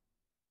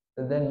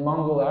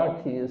Mangal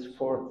Arti is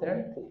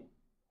 4:30.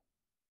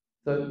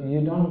 So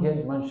you don't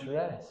get much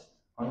rest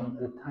on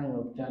the time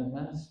of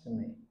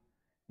Janmashtami.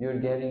 You're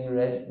getting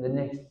ready.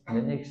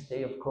 The next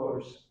day, of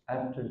course,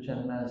 after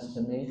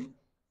Janmashtami,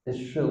 is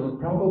Srila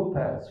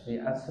Prabhupada's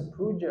Vyasa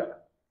Puja.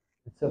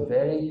 It's a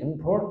very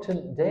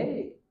important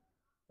day.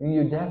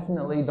 You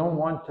definitely don't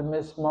want to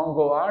miss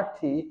Mangal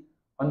Arti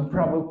on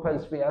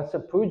Prabhupada's Vyasa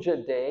Puja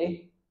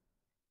day.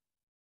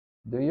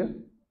 Do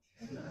you?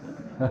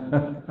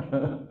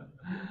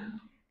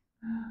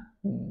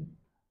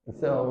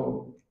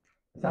 So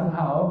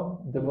somehow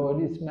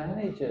devotees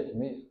manage it.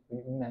 We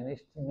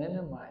manage to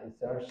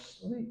minimize our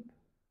sleep.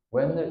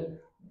 When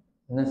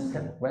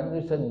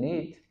there's a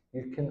need,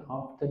 you can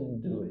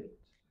often do it.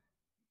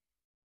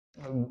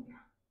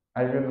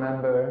 I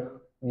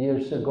remember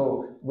years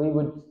ago, we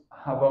would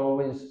have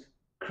always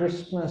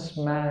Christmas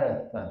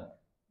marathon.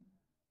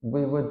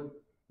 We would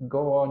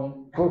go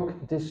on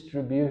book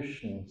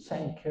distribution,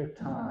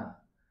 Sankirtan,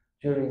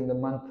 during the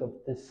month of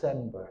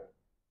December.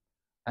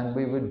 And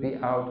we would be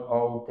out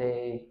all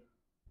day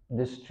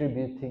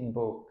distributing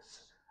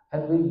books.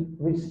 And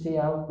we'd stay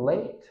out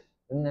late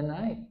in the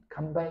night,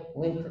 come back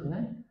late at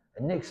night.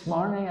 And next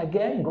morning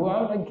again, go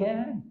out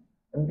again,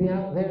 and be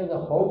out there the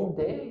whole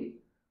day.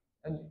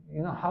 And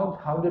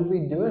how did we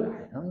do it?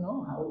 I don't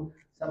know how.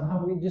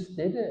 Somehow we just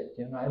did it.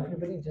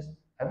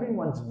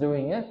 Everyone's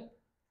doing it.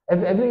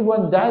 If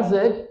everyone does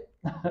it,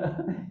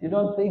 you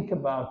don't think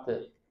about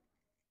it.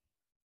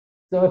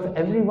 So if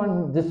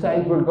everyone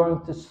decides we're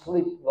going to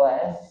sleep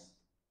less,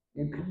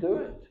 you could do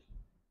it.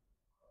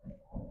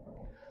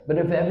 But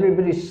if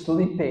everybody's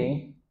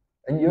sleeping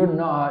and you're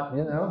not,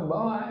 you know,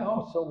 well, I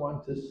also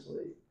want to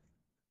sleep.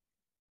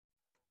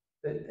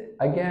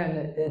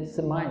 Again, it's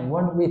the mind.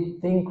 What we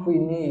think we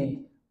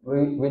need,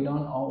 we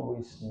don't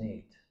always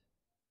need.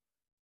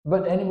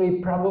 But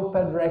anyway,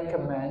 Prabhupada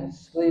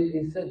recommends sleep.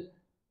 He said,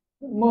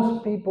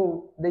 most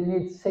people, they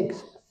need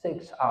six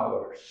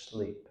hours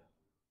sleep.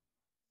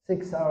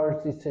 6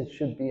 hours, he said,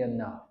 should be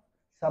enough.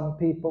 Some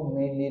people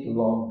may need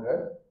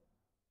longer.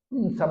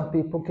 Some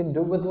people can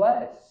do with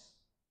less.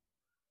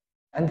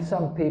 And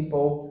some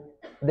people,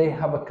 they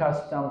have a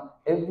custom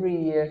every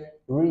year,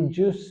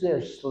 reduce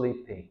their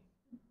sleeping.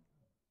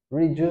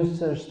 Reduce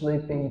their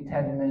sleeping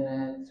 10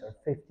 minutes or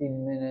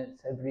 15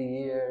 minutes every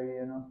year,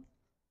 you know.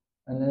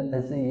 And then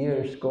as the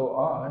years go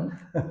on,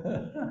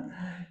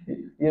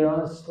 you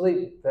don't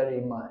sleep very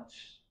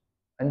much.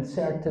 And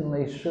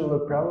certainly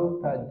Srila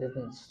Prabhupada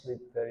didn't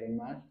sleep very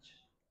much.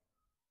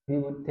 He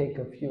would take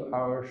a few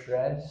hours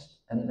rest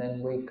and then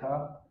wake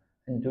up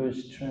and do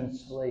his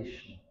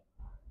translation.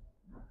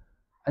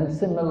 And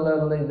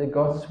similarly, the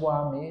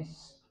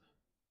Goswamis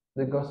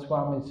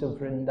of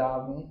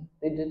Vrindavan,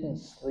 they didn't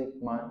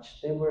sleep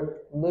much. They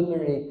were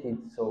liberated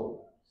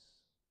souls.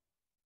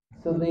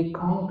 So they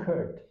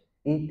conquered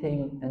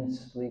eating and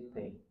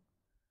sleeping.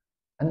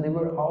 And they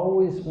were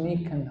always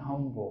meek and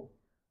humble.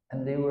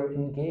 And they were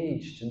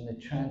engaged in the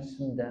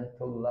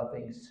transcendental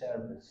loving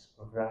service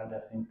of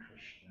Radha and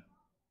Krishna.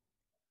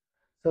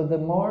 So the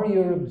more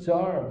you're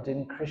absorbed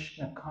in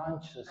Krishna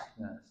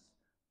consciousness,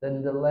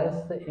 then the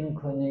less the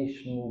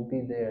inclination will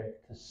be there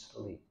to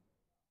sleep.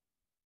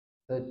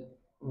 That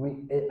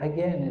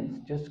again, it's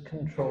just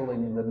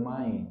controlling the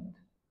mind.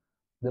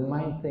 The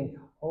mind thinks,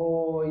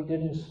 oh, I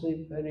didn't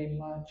sleep very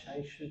much,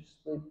 I should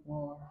sleep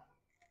more.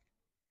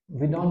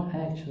 We don't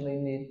actually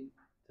need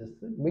to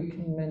sleep. We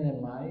can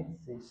minimize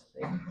these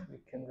things, we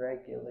can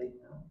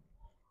regulate them.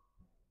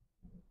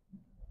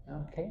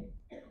 Okay?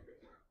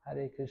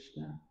 Hare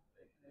Krishna.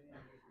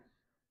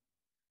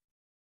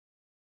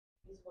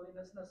 His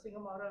Holiness Narasingha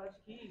Maharaj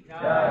ki Jai.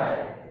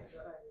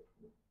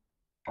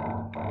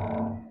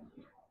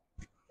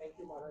 Thank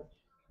you, Maharaj.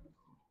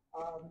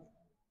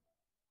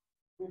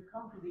 We've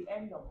come to the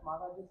end of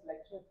Maharaj's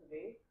lecture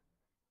today.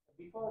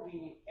 Before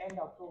we end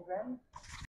our program,